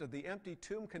boundless gift of the empty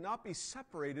tomb cannot be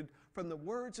separated from the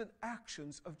words and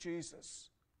actions of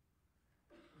Jesus.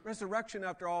 Resurrection,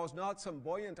 after all, is not some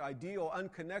buoyant ideal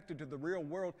unconnected to the real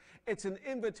world. It's an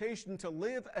invitation to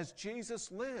live as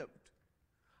Jesus lived.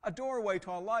 A doorway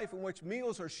to a life in which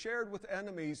meals are shared with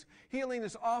enemies, healing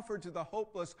is offered to the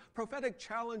hopeless, prophetic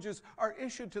challenges are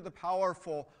issued to the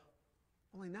powerful.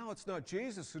 Only now it's not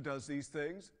Jesus who does these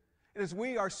things. It is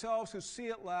we ourselves who see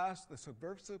at last the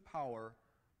subversive power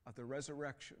of the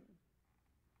resurrection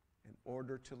in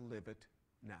order to live it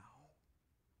now.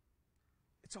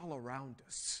 It's all around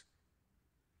us.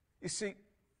 You see,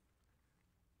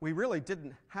 we really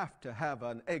didn't have to have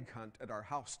an egg hunt at our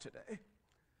house today.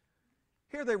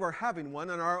 Here they were having one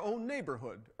in our own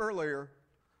neighborhood earlier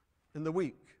in the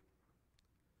week.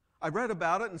 I read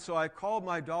about it, and so I called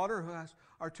my daughter, who has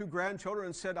our 2 grandchildren,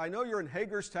 and said, I know you're in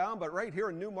Hagerstown, but right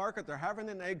here in Newmarket, they're having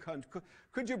an egg hunt.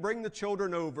 Could you bring the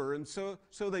children over? And so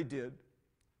they did.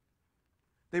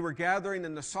 They were gathering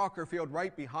in the soccer field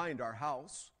right behind our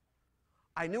house.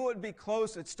 I knew it would be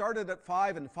close. It started at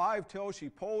 5, and 5 till she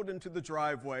pulled into the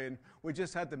driveway, and we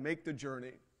just had to make the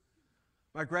journey.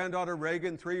 My granddaughter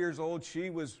Reagan, 3 years old, she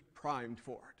was primed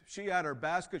for it. She had her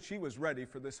basket. She was ready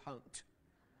for this hunt.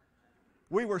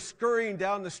 We were scurrying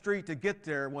down the street to get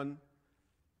there when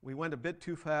we went a bit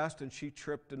too fast and she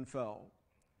tripped and fell.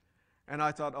 And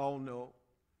I thought, oh no.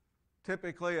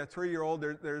 Typically, a 3-year-old,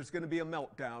 there's going to be a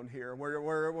meltdown here.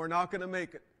 We're not going to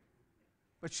make it.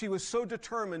 But she was so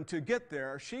determined to get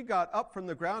there, she got up from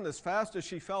the ground as fast as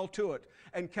she fell to it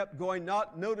and kept going,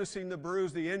 not noticing the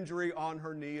bruise, the injury on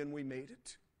her knee, and we made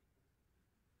it.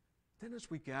 Then as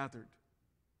we gathered,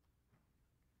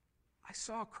 I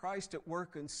saw Christ at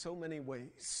work in so many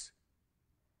ways.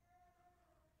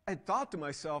 I thought to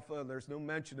myself, well, there's no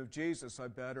mention of Jesus, I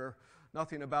bet, or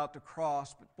nothing about the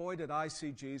cross, but boy, did I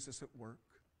see Jesus at work.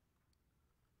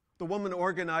 The woman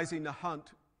organizing the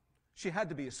hunt, she had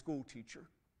to be a school teacher.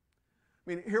 I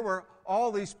mean, here were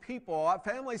all these people,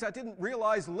 families I didn't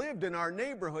realize lived in our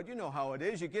neighborhood. You know how it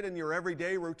is. You get in your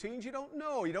everyday routines. You don't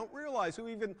know. You don't realize who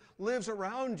even lives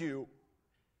around you.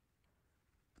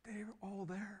 But they were all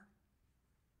there.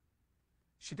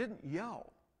 She didn't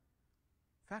yell.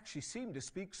 In fact, she seemed to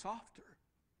speak softer.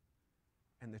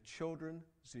 And the children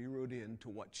zeroed in to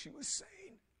what she was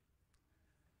saying.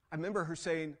 I remember her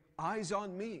saying, "Eyes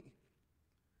on me."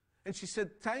 And she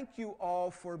said, "Thank you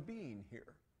all for being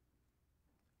here."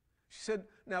 She said,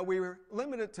 now we were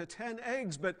limited to 10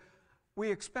 eggs, but we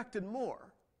expected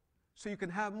more. So you can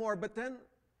have more. But then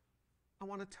I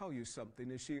want to tell you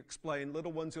something, as she explained.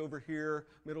 Little ones over here,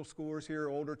 middle schoolers here,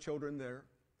 older children there.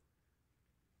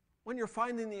 When you're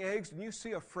finding the eggs and you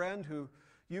see a friend who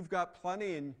you've got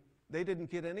plenty and they didn't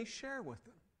get any, share with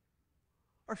them.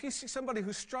 Or if you see somebody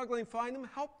who's struggling, find them,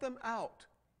 help them out.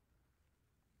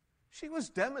 She was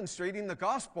demonstrating the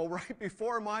gospel right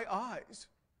before my eyes.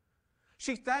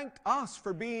 She thanked us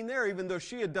for being there, even though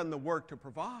she had done the work to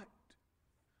provide.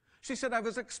 She said, I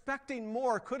was expecting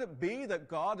more. Could it be that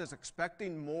God is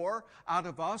expecting more out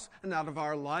of us and out of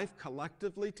our life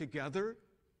collectively together?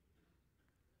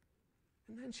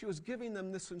 And then she was giving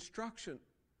them this instruction.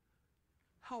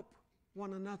 Help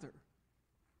one another.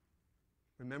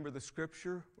 Remember the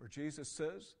scripture where Jesus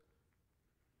says,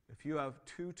 if you have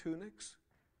 2 tunics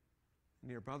and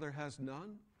your brother has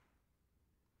none,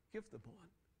 give them one.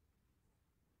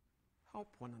 Help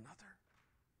one another.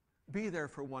 Be there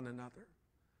for one another.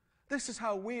 This is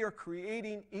how we are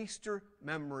creating Easter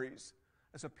memories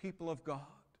as a people of God.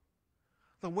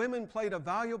 The women played a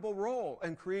valuable role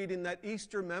in creating that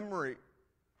Easter memory.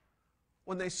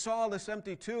 When they saw this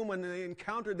empty tomb, when they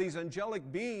encountered these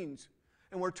angelic beings,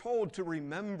 and were told to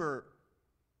remember.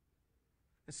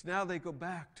 It's now they go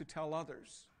back to tell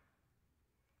others.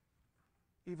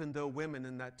 Even though women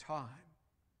in that time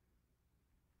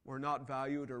were not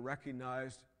valued or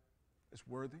recognized as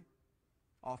worthy,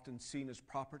 often seen as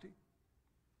property.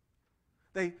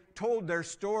 They told their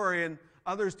story and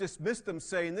others dismissed them,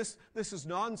 saying, this is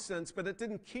nonsense, but it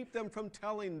didn't keep them from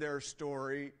telling their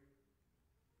story.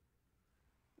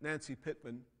 Nancy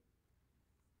Pittman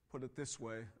put it this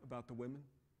way about the women.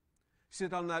 She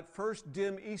said, on that first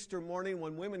dim Easter morning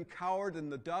when women cowered in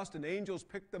the dust and angels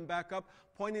picked them back up,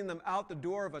 pointing them out the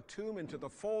door of a tomb into the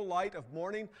full light of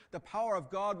morning, the power of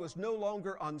God was no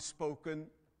longer unspoken.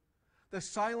 The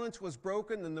silence was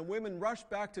broken and the women rushed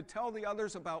back to tell the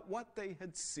others about what they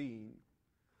had seen.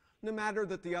 No matter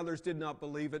that the others did not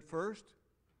believe at first.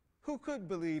 Who could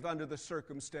believe under the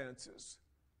circumstances?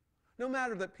 No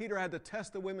matter that Peter had to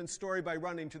test the women's story by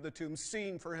running to the tomb,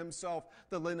 seeing for himself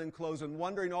the linen clothes and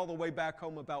wondering all the way back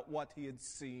home about what he had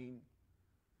seen.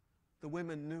 The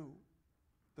women knew.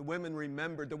 The women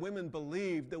remembered. The women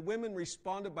believed. The women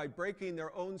responded by breaking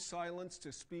their own silence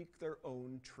to speak their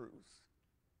own truth,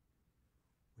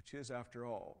 which is, after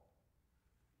all,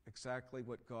 exactly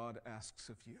what God asks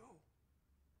of you.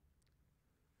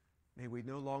 May we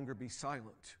no longer be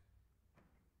silent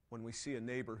when we see a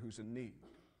neighbor who's in need.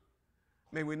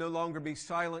 May we no longer be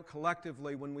silent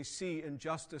collectively when we see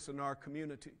injustice in our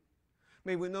community.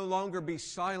 May we no longer be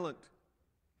silent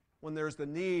when there's the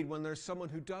need, when there's someone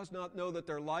who does not know that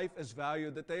their life is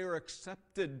valued, that they are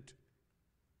accepted.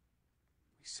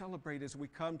 We celebrate as we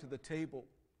come to the table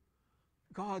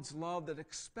God's love that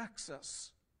expects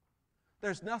us.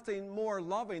 There's nothing more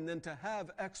loving than to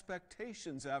have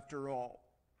expectations, after all.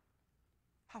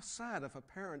 How sad if a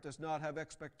parent does not have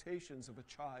expectations of a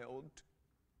child.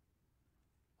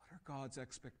 What are God's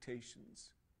expectations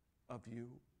of you?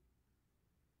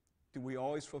 Do we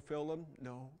always fulfill them?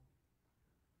 No.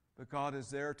 But God is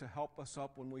there to help us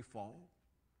up when we fall.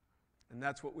 And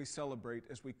that's what we celebrate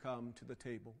as we come to the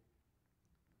table.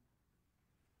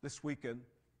 This weekend,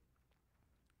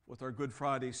 with our Good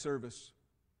Friday service,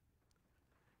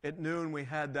 at noon we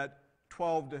had that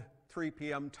 12 to 3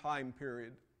 p.m. time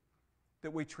period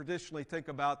that we traditionally think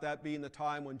about, that being the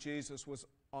time when Jesus was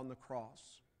on the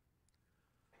cross.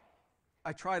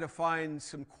 I try to find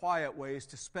some quiet ways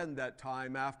to spend that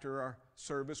time. After our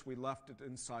service, we left it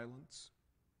in silence.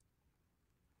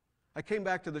 I came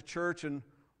back to the church, and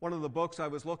one of the books I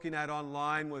was looking at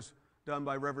online was done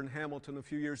by Reverend Hamilton a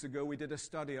few years ago. We did a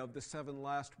study of the 7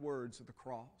 last words of the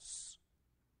cross.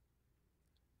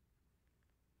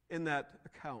 In that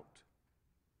account,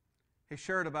 he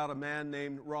shared about a man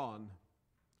named Ron.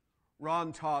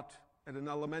 Ron taught at an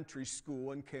elementary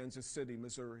school in Kansas City,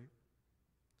 Missouri.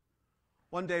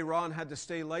 One day Ron had to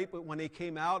stay late, but when he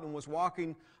came out and was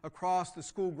walking across the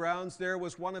school grounds, there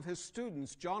was one of his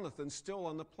students, Jonathan, still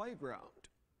on the playground.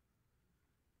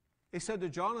 He said to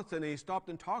Jonathan, he stopped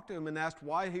and talked to him and asked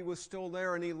why he was still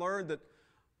there, and he learned that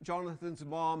Jonathan's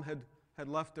mom had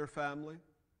left their family.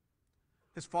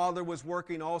 His father was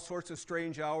working all sorts of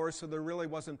strange hours, so there really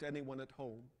wasn't anyone at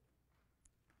home.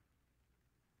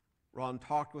 Ron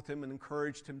talked with him and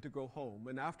encouraged him to go home,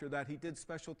 and after that he did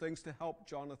special things to help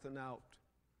Jonathan out.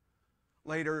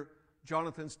 Later,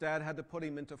 Jonathan's dad had to put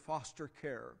him into foster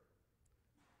care.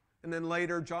 And then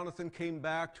later, Jonathan came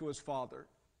back to his father,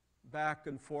 back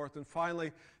and forth. And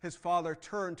finally, his father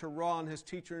turned to Ron, his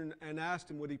teacher, and asked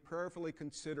him would he prayerfully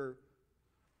consider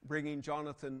bringing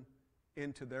Jonathan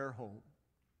into their home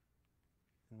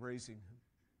and raising him.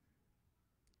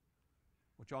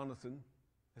 Well, Jonathan,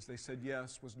 as they said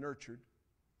yes, was nurtured,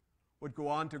 would go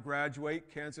on to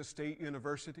graduate Kansas State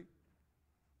University,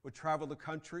 would travel the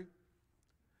country.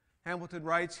 Hamilton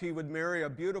writes he would marry a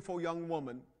beautiful young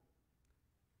woman.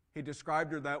 He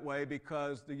described her that way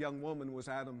because the young woman was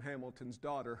Adam Hamilton's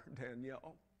daughter,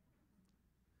 Danielle.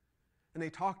 And they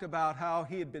talked about how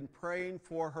he had been praying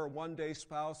for her one-day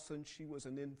spouse since she was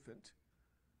an infant.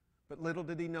 But little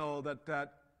did he know that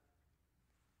that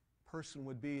person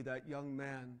would be that young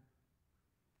man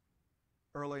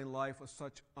early in life with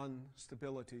such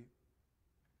instability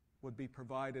would be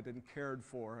provided and cared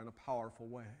for in a powerful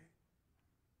way.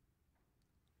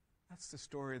 That's the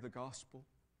story of the gospel.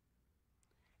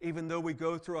 Even though we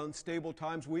go through unstable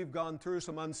times, we've gone through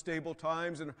some unstable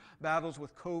times and battles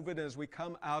with COVID. As we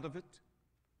come out of it,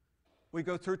 we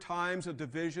go through times of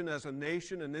division as a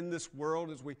nation and in this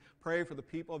world as we pray for the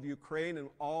people of Ukraine and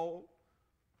all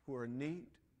who are in need.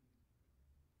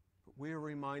 But we are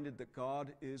reminded that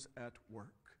God is at work.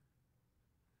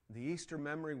 The Easter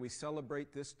memory we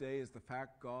celebrate this day is the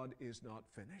fact God is not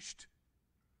finished.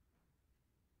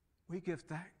 We give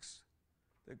thanks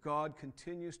that God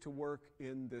continues to work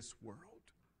in this world.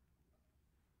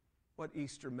 What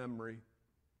Easter memory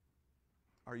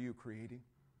are you creating?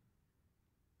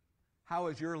 How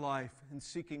is your life in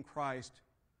seeking Christ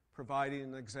providing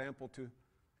an example to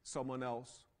someone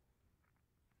else?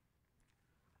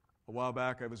 A while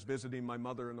back I was visiting my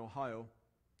mother in Ohio.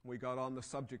 We got on the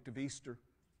subject of Easter.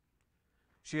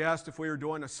 She asked if we were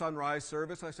doing a sunrise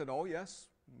service. I said, oh yes,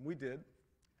 we did.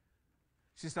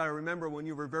 She said, I remember when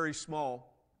you were very small.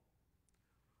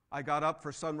 I got up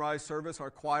for sunrise service, our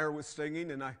choir was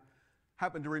singing, and I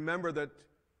happened to remember that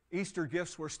Easter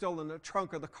gifts were still in the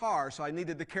trunk of the car, so I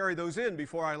needed to carry those in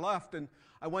before I left, and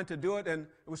I went to do it, and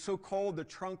it was so cold the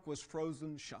trunk was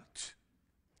frozen shut.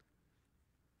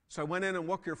 So I went in and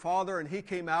woke your father, and he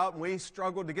came out, and we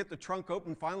struggled to get the trunk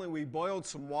open. Finally, we boiled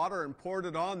some water and poured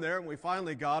it on there, and we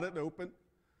finally got it open.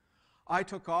 I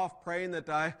took off praying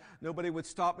that nobody would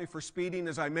stop me for speeding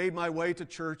as I made my way to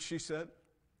church, she said.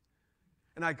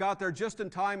 And I got there just in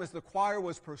time as the choir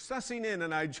was processing in,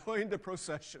 and I joined the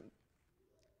procession.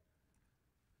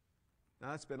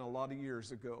 Now, that's been a lot of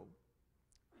years ago.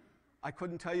 I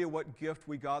couldn't tell you what gift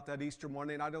we got that Easter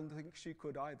morning. I don't think she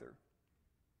could either.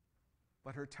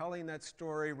 But her telling that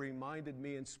story reminded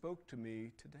me and spoke to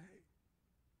me today.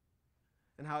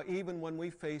 And how even when we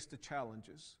face the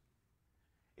challenges,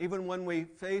 even when we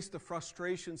face the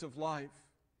frustrations of life,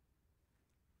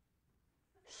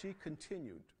 she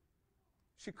continued.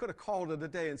 She could have called it a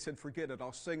day and said, forget it,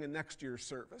 I'll sing in next year's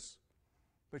service.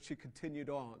 But she continued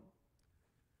on.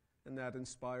 And that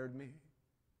inspired me.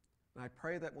 And I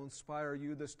pray that will inspire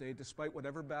you this day, despite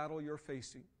whatever battle you're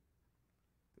facing,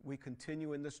 that we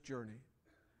continue in this journey,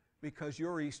 because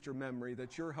your Easter memory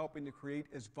that you're helping to create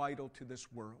is vital to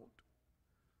this world.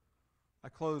 I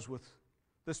close with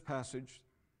this passage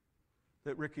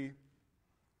that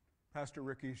Pastor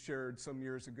Ricky shared some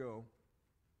years ago.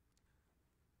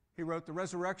 He wrote, the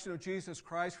resurrection of Jesus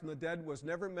Christ from the dead was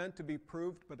never meant to be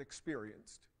proved but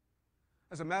experienced.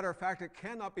 As a matter of fact, it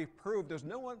cannot be proved as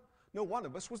no one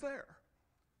of us was there.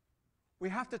 We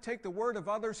have to take the word of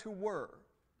others who were.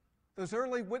 Those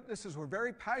early witnesses were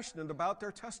very passionate about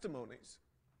their testimonies.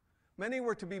 Many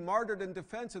were to be martyred in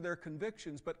defense of their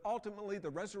convictions, but ultimately the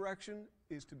resurrection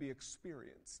is to be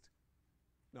experienced,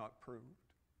 not proved.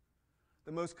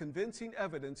 The most convincing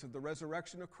evidence of the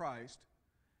resurrection of Christ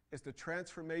is the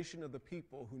transformation of the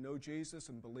people who know Jesus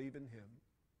and believe in him.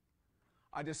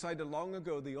 I decided long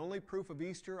ago the only proof of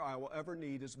Easter I will ever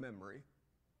need is memory.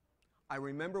 I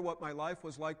remember what my life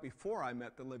was like before I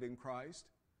met the living Christ,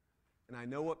 and I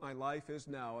know what my life is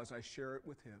now as I share it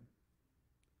with him.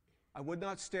 I would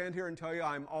not stand here and tell you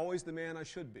I'm always the man I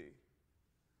should be,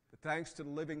 but thanks to the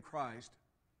living Christ,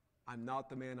 I'm not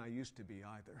the man I used to be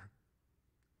either.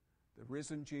 The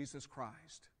risen Jesus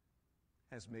Christ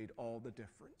has made all the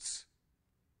difference.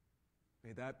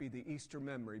 May that be the Easter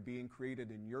memory being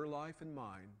created in your life and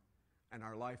mine and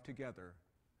our life together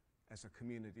as a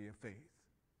community of faith.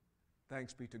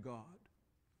 Thanks be to God.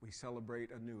 We celebrate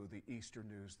anew the Easter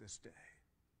news this day.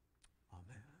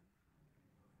 Amen.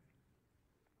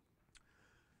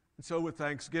 And so with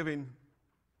thanksgiving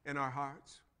in our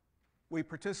hearts, we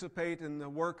participate in the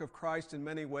work of Christ in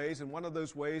many ways, and one of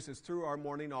those ways is through our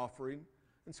morning offering.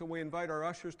 And so we invite our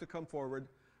ushers to come forward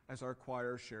as our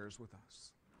choir shares with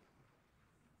us.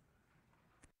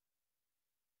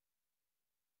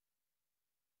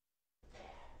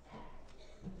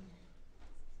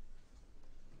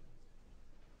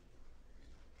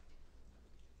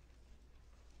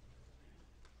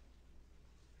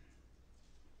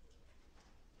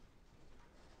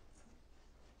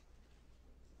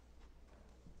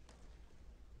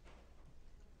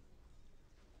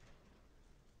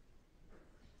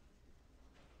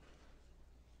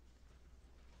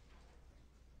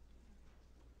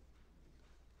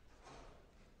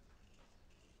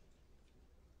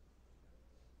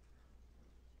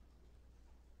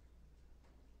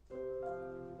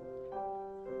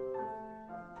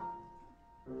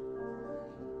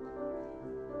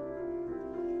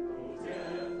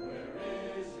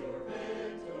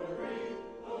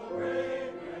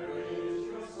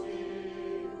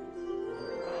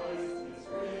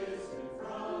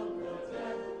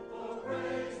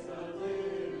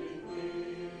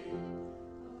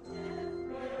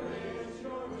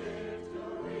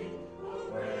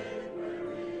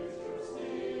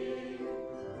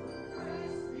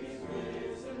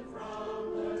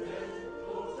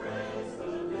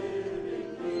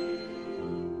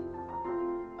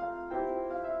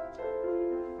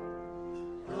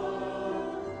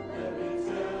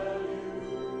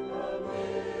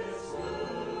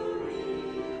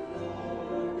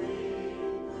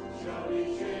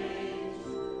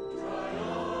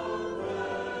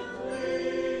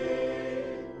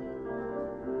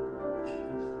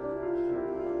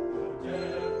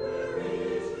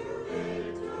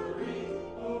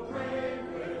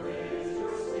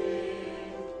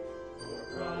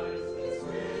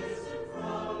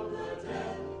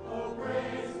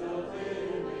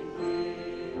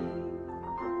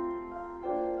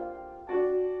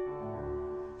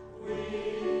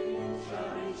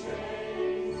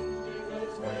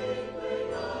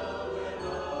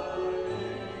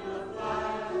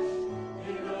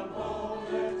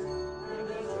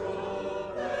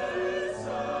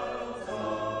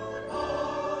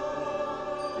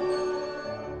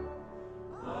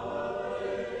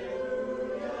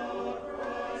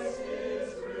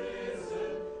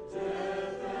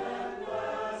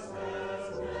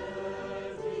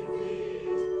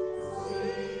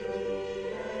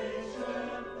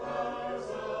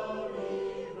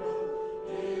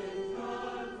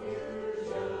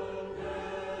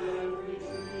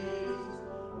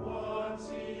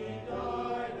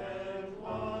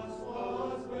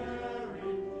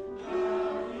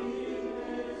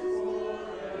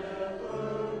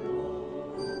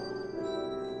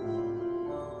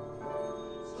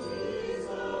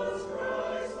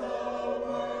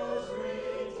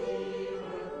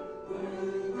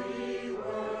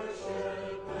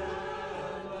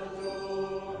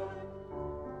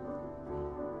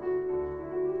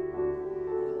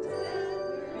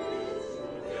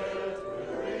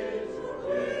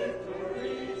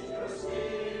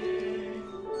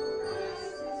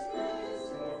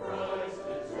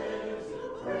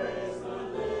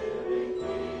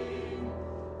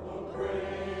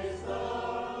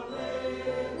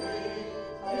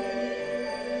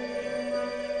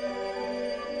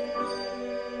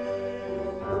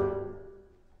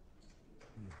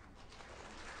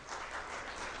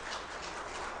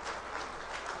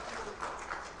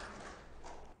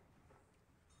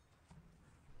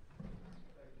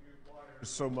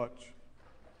 So much.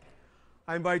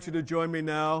 I invite you to join me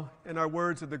now in our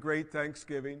words of the great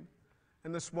thanksgiving,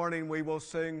 and this morning we will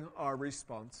sing our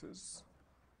responses.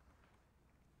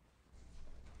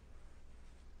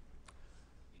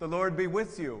 The Lord be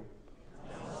with you.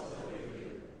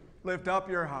 Lift up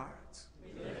your hearts.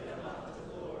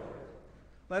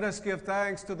 Let us give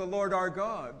thanks to the Lord our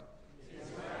God.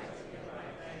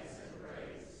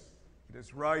 It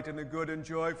is right and a good and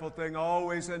joyful thing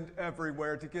always and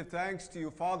everywhere to give thanks to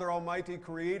you, Father Almighty,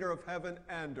 creator of heaven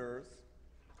and earth.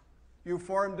 You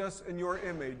formed us in your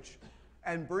image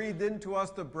and breathed into us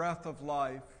the breath of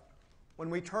life. When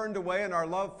we turned away and our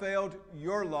love failed,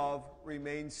 your love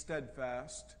remained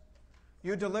steadfast.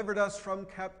 You delivered us from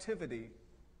captivity,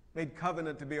 made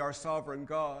covenant to be our sovereign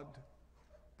God,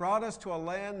 brought us to a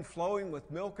land flowing with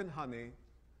milk and honey,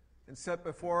 and set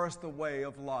before us the way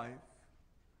of life.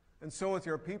 And so with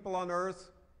your people on earth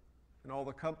and all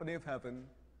the company of heaven,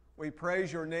 we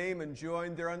praise your name and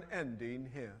join their unending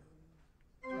hymn.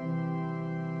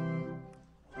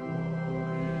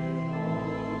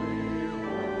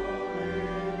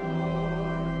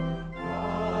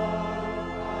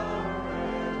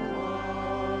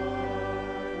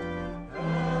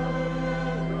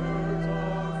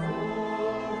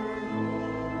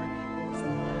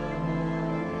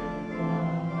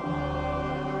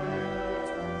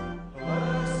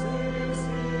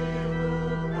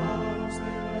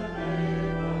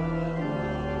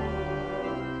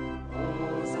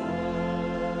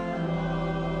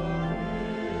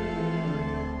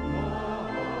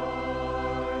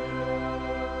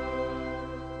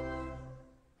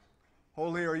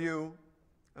 Holy are you,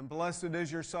 and blessed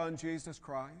is your Son, Jesus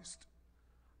Christ.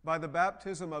 By the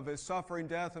baptism of his suffering,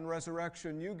 death, and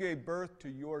resurrection, you gave birth to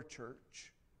your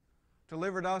church,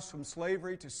 delivered us from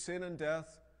slavery to sin and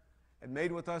death, and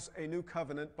made with us a new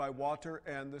covenant by water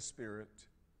and the Spirit.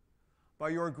 By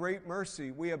your great mercy,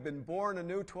 we have been born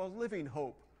anew to a living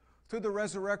hope through the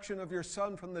resurrection of your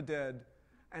Son from the dead,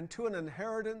 and to an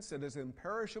inheritance that is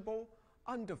imperishable,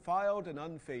 undefiled, and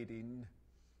unfading.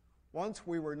 Once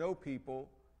we were no people,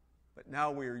 but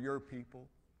now we are your people,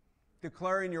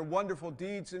 declaring your wonderful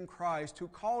deeds in Christ, who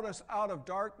called us out of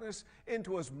darkness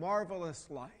into his marvelous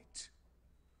light.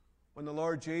 When the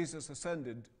Lord Jesus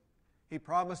ascended, he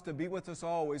promised to be with us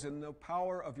always in the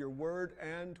power of your word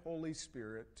and Holy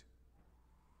Spirit.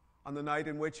 On the night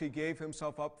in which he gave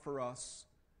himself up for us,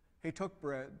 he took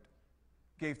bread,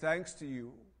 gave thanks to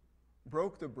you,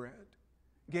 broke the bread,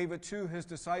 gave it to his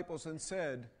disciples, and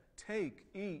said, "Take,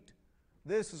 eat.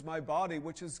 This is my body,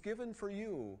 which is given for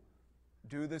you.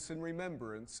 Do this in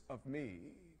remembrance of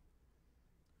me."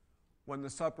 When the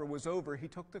supper was over, he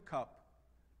took the cup,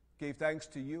 gave thanks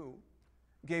to you,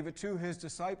 gave it to his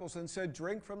disciples, and said,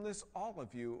 "Drink from this, all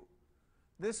of you.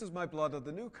 This is my blood of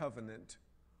the new covenant,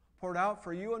 poured out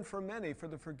for you and for many for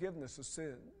the forgiveness of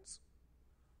sins.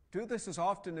 Do this as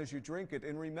often as you drink it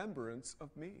in remembrance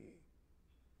of me."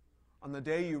 On the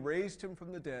day you raised him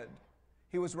from the dead,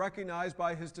 he was recognized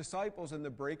by his disciples in the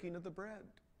breaking of the bread.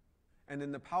 And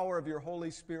in the power of your Holy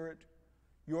Spirit,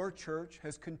 your church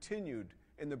has continued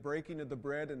in the breaking of the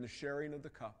bread and the sharing of the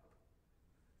cup.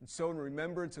 And so in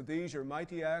remembrance of these, your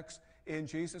mighty acts in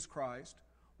Jesus Christ,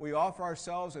 we offer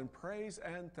ourselves in praise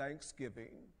and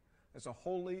thanksgiving as a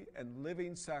holy and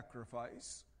living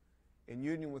sacrifice in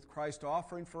union with Christ's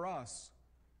offering for us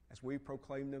as we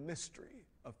proclaim the mystery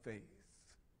of faith.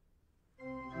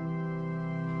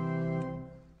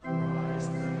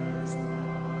 Christ is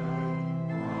alive,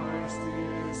 Christ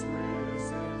is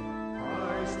risen,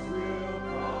 Christ will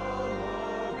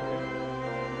come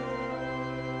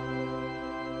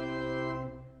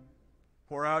again.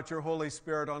 Pour out your Holy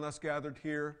Spirit on us gathered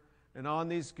here and on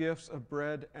these gifts of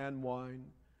bread and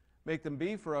wine. Make them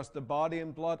be for us the body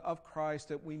and blood of Christ,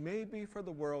 that we may be for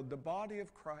the world the body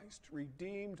of Christ,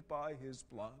 redeemed by his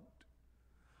blood.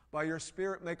 By your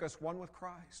Spirit, make us one with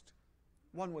Christ,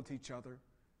 one with each other,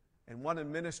 and one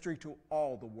in ministry to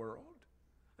all the world,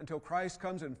 until Christ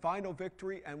comes in final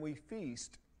victory and we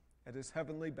feast at his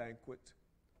heavenly banquet.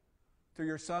 Through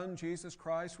your Son, Jesus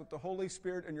Christ, with the Holy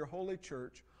Spirit and your holy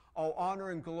church, all honor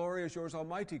and glory is yours,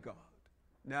 Almighty God,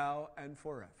 now and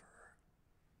forever.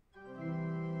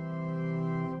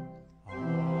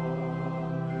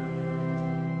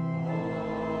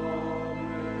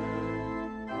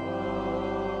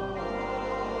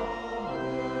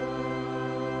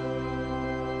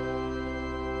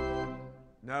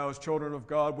 Now, as children of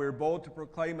God, we are bold to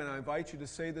proclaim, and I invite you to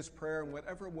say this prayer in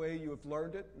whatever way you have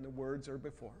learned it, and the words are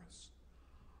before us.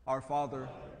 Our Father,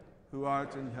 who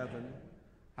art in heaven,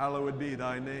 hallowed be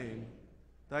thy name.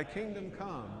 Thy kingdom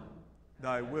come,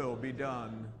 thy will be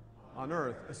done, on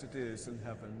earth as it is in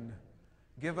heaven.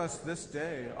 Give us this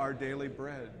day our daily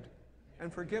bread,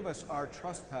 and forgive us our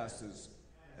trespasses,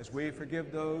 as we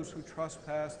forgive those who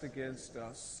trespass against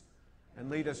us. And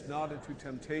lead us not into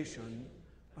temptation,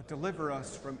 but deliver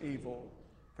us from evil.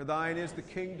 For thine is the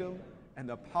kingdom, and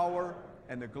the power,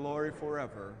 and the glory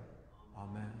forever.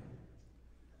 Amen.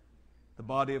 The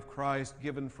body of Christ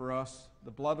given for us,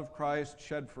 the blood of Christ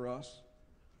shed for us,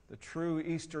 the true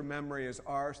Easter memory is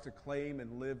ours to claim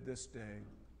and live this day.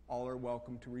 All are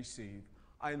welcome to receive.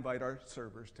 I invite our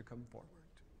servers to come forward.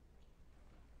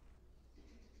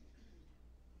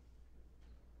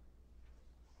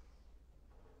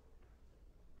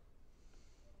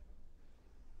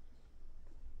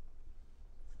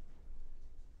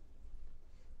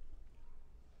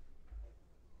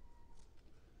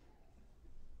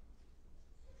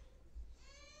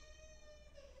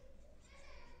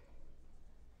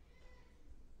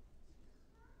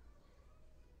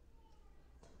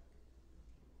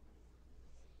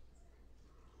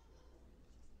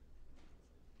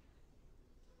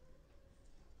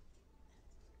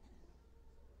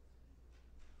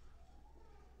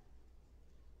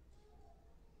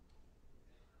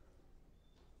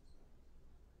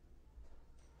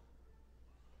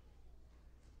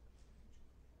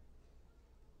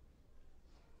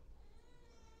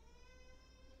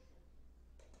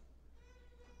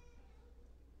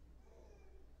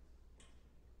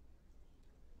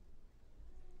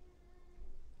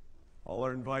 All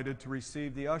are invited to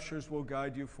receive. The ushers will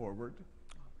guide you forward.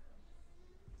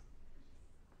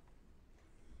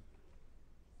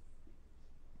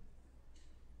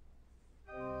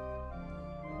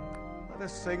 Let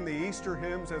us sing the Easter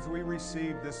hymns as we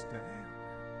receive this day.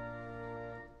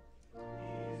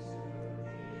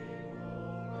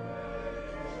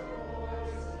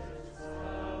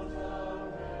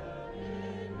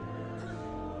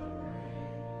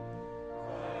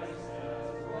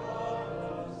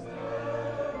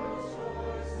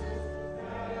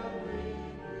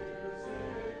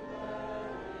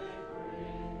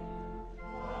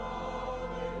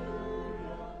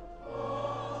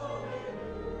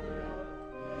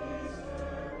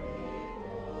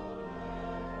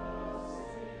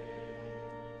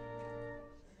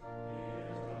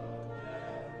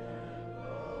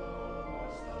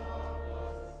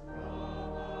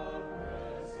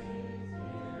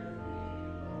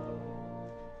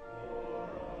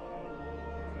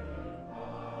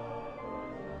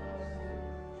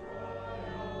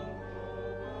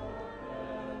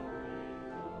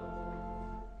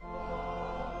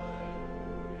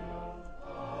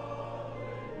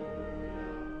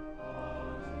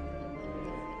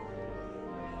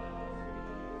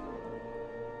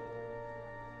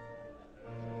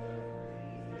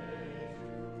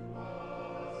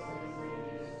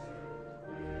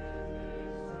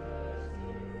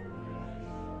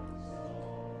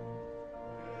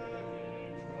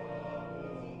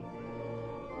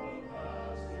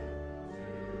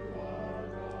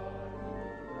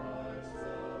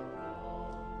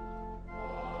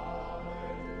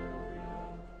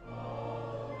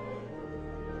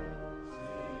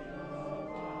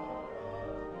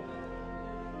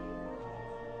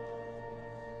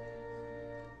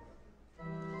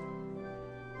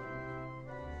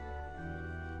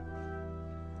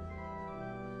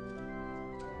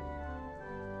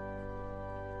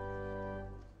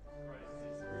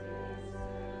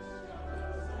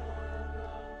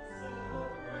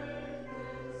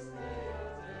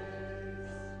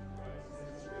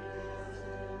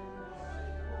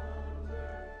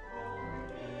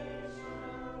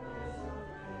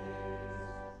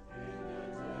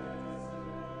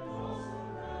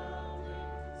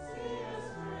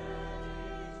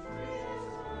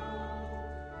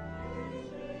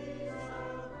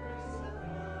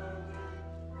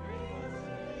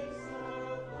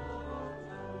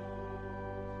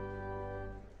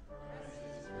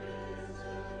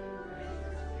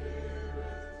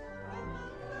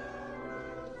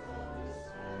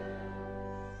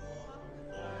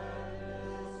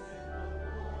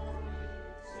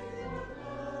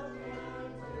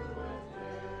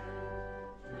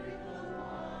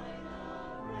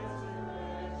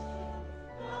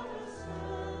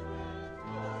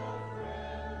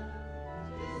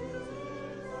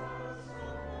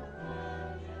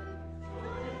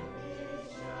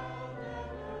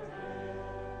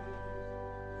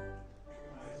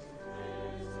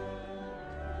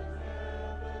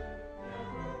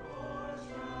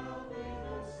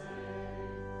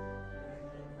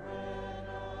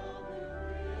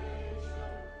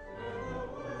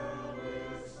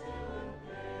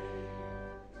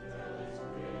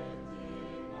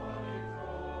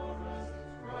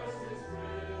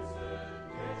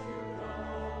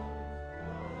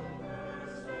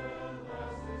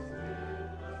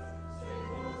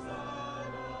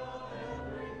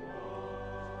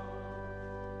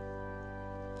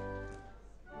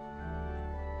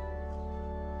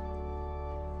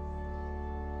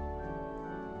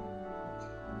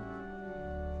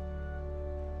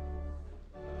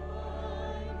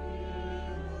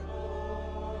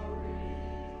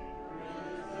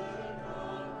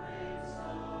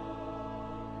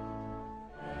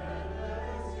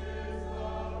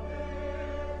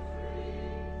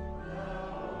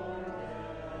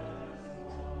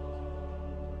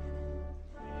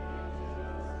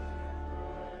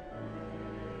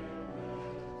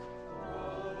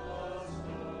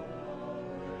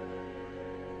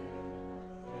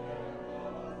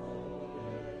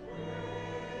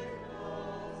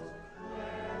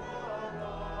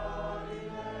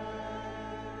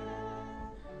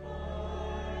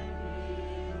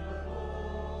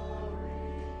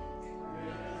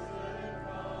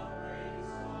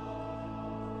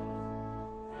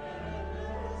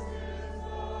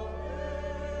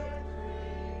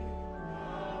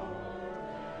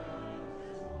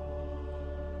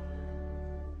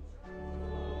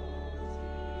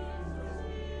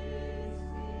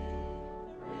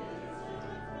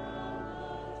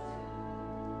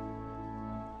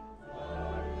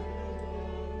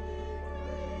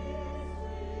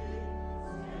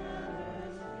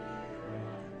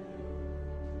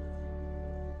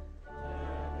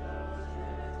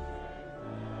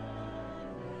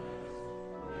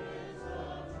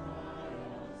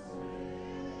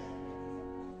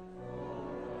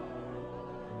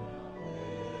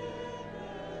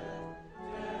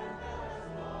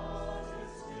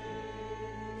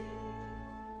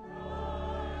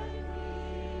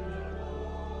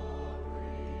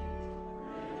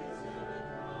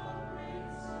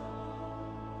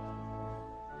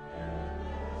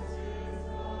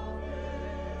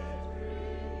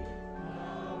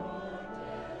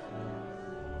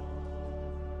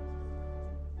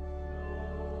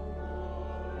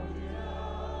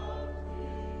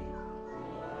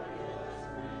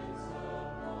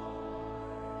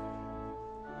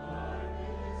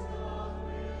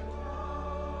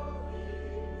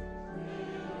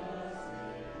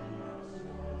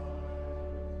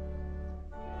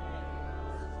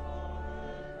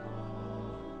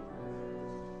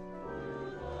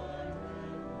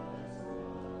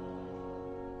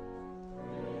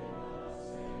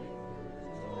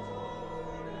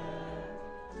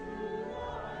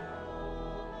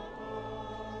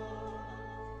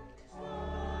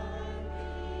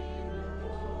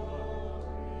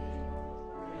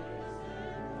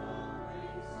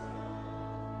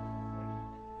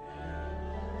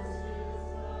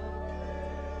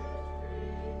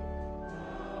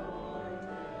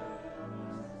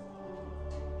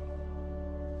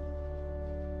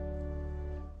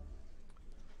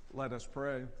 Let us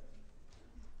pray.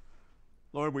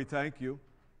 Lord, we thank you.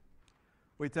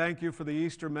 We thank you for the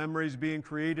Easter memories being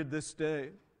created this day.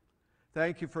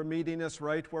 Thank you for meeting us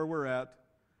right where we're at.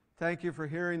 Thank you for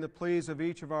hearing the pleas of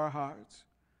each of our hearts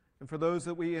and for those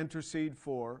that we intercede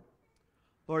for.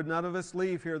 Lord, none of us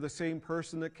leave here the same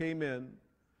person that came in,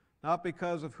 not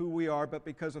because of who we are, but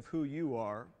because of who you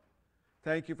are.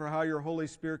 Thank you for how your Holy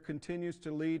Spirit continues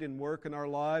to lead and work in our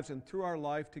lives and through our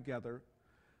life together.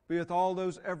 Be with all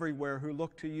those everywhere who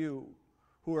look to you,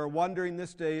 who are wondering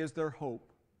this day is their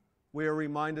hope. We are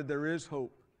reminded there is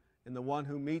hope in the one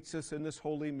who meets us in this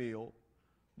holy meal.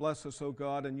 Bless us, O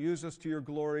God, and use us to your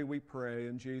glory, we pray,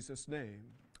 in Jesus' name.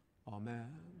 Amen.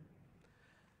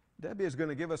 Debbie is going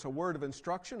to give us a word of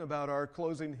instruction about our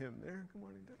closing hymn there. Good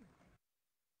morning, Debbie.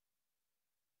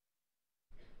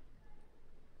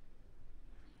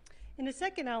 In a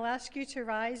second, I'll ask you to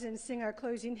rise and sing our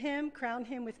closing hymn, Crown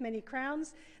Him with Many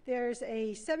Crowns. There's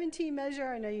a 17-measure,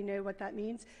 I know you know what that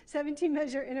means,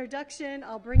 17-measure introduction.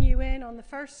 I'll bring you in on the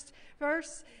first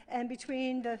verse, and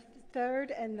between the third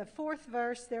and the fourth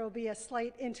verse, there will be a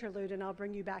slight interlude, and I'll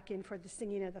bring you back in for the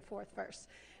singing of the fourth verse.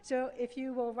 So if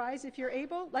you will rise if you're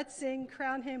able, let's sing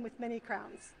Crown Him with Many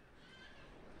Crowns.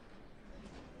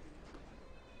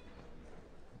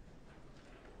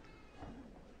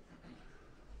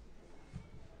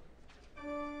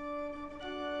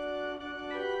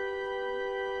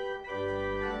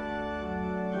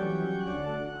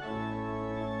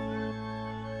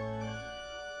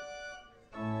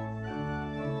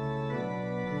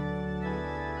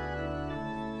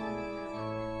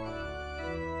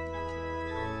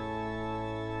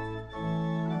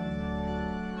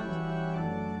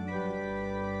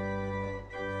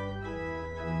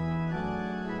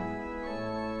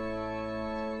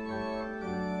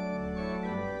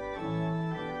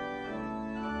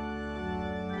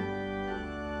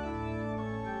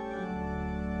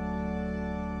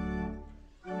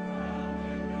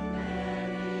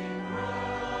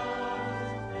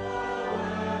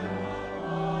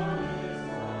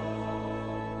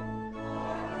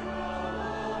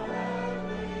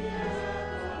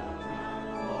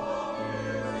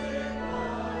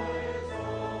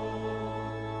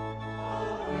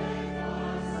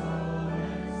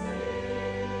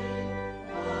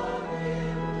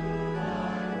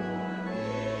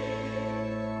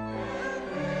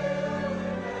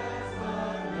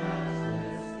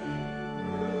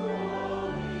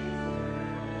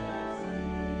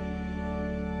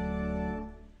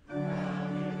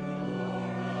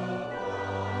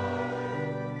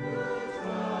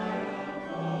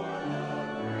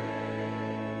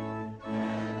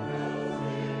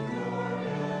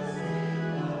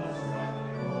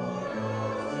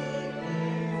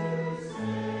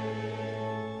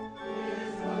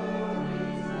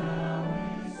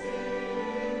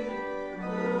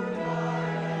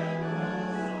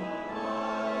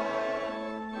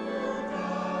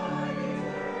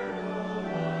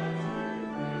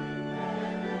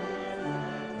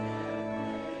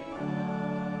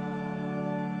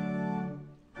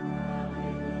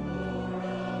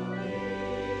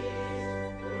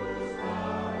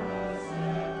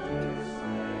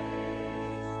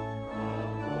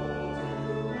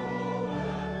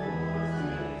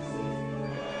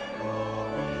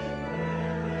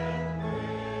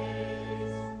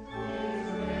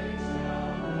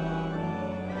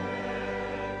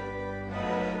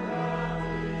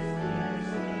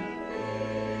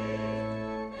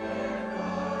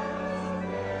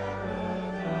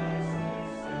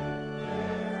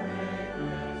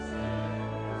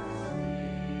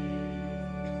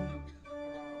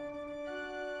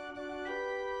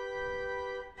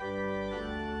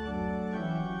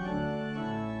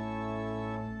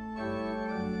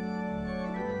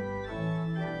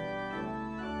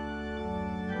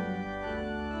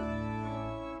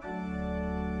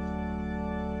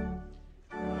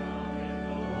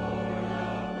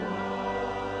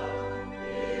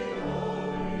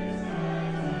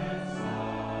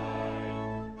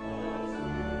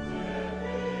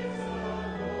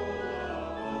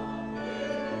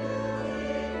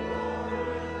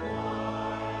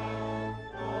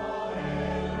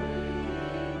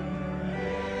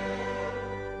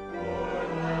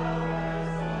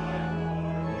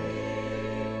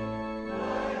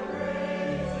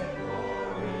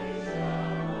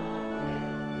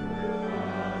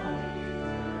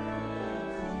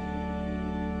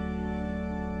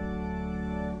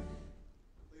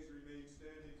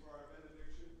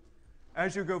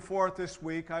 As you go forth this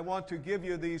week, I want to give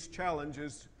you these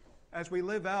challenges as we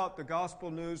live out the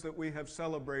gospel news that we have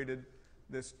celebrated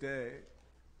this day.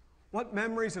 What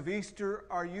memories of Easter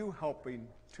are you helping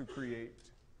to create?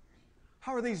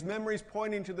 How are these memories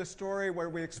pointing to the story where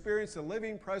we experience the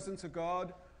living presence of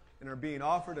God and are being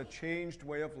offered a changed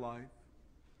way of life?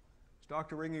 As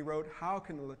Dr. Ringy wrote, how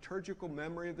can the liturgical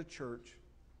memory of the church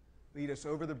lead us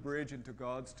over the bridge into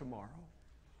God's tomorrow?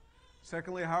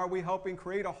 Secondly, how are we helping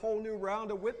create a whole new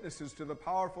round of witnesses to the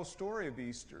powerful story of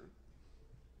Easter?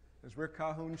 As Rick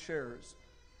Calhoun shares,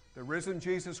 the risen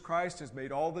Jesus Christ has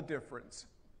made all the difference.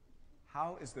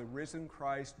 How is the risen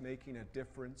Christ making a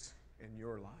difference in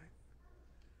your life?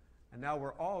 And now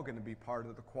we're all going to be part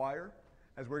of the choir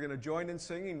as we're going to join in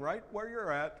singing right where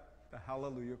you're at, the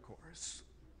Hallelujah Chorus.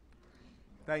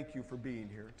 Thank you for being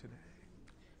here today.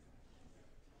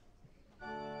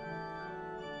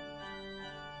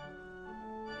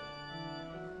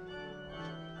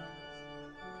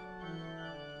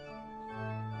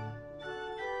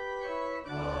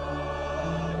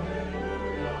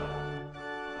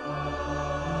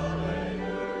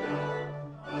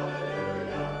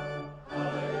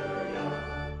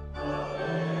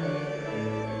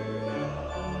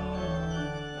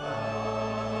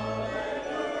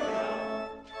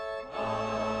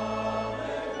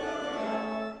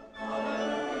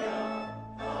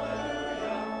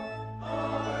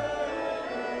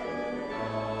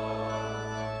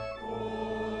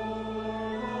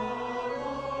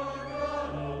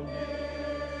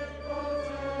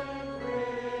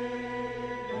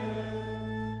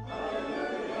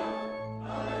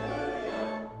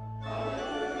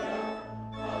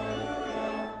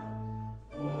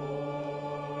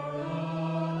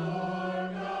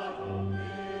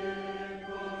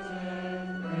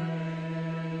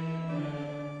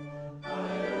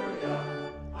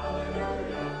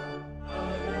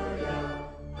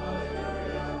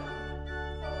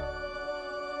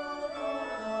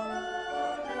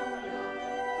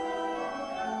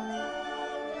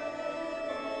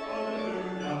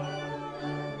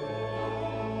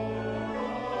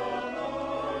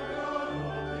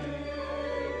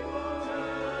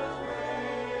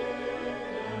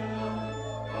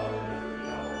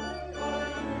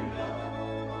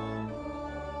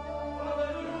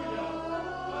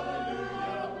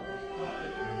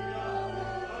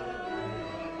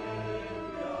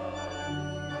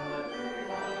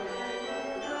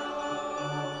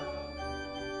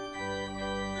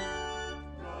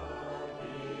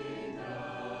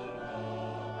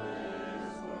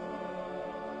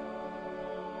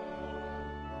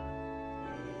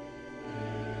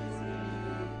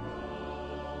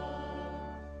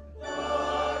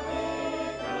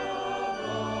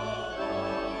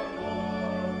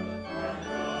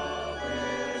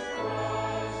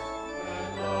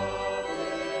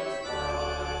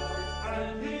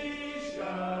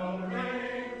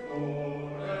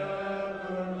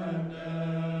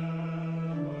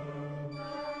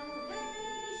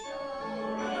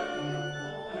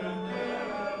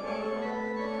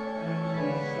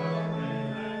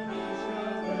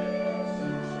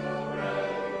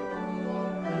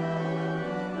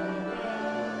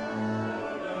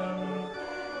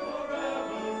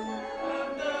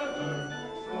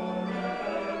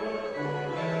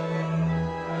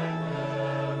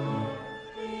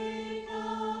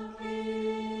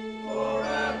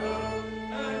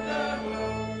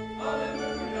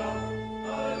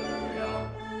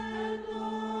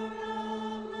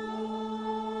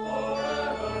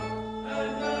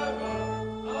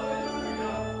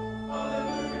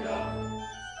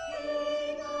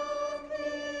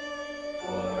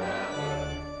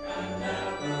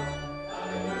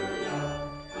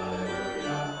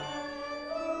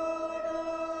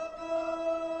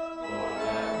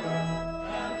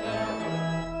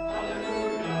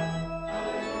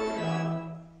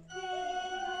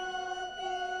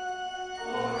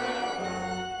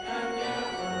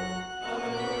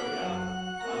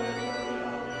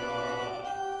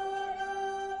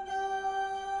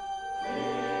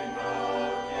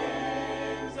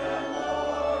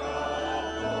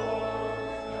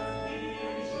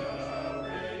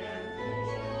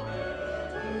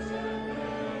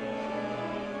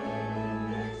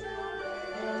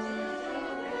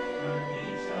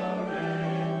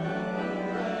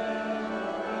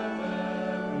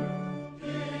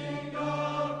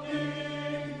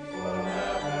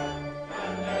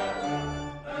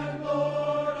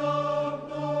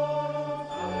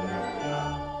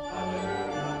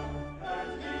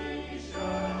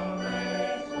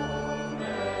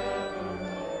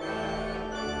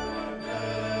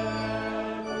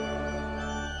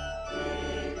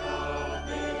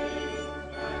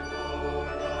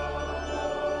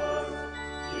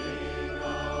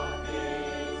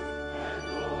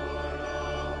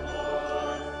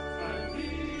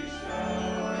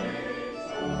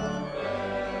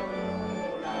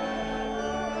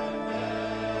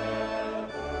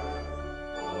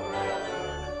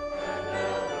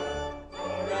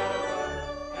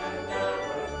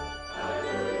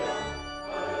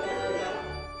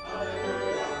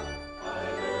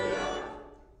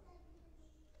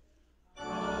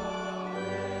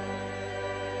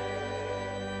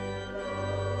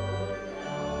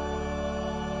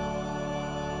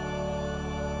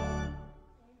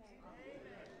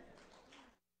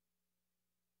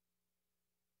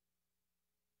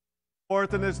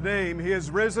 Forth in his name, he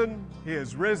is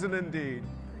risen indeed.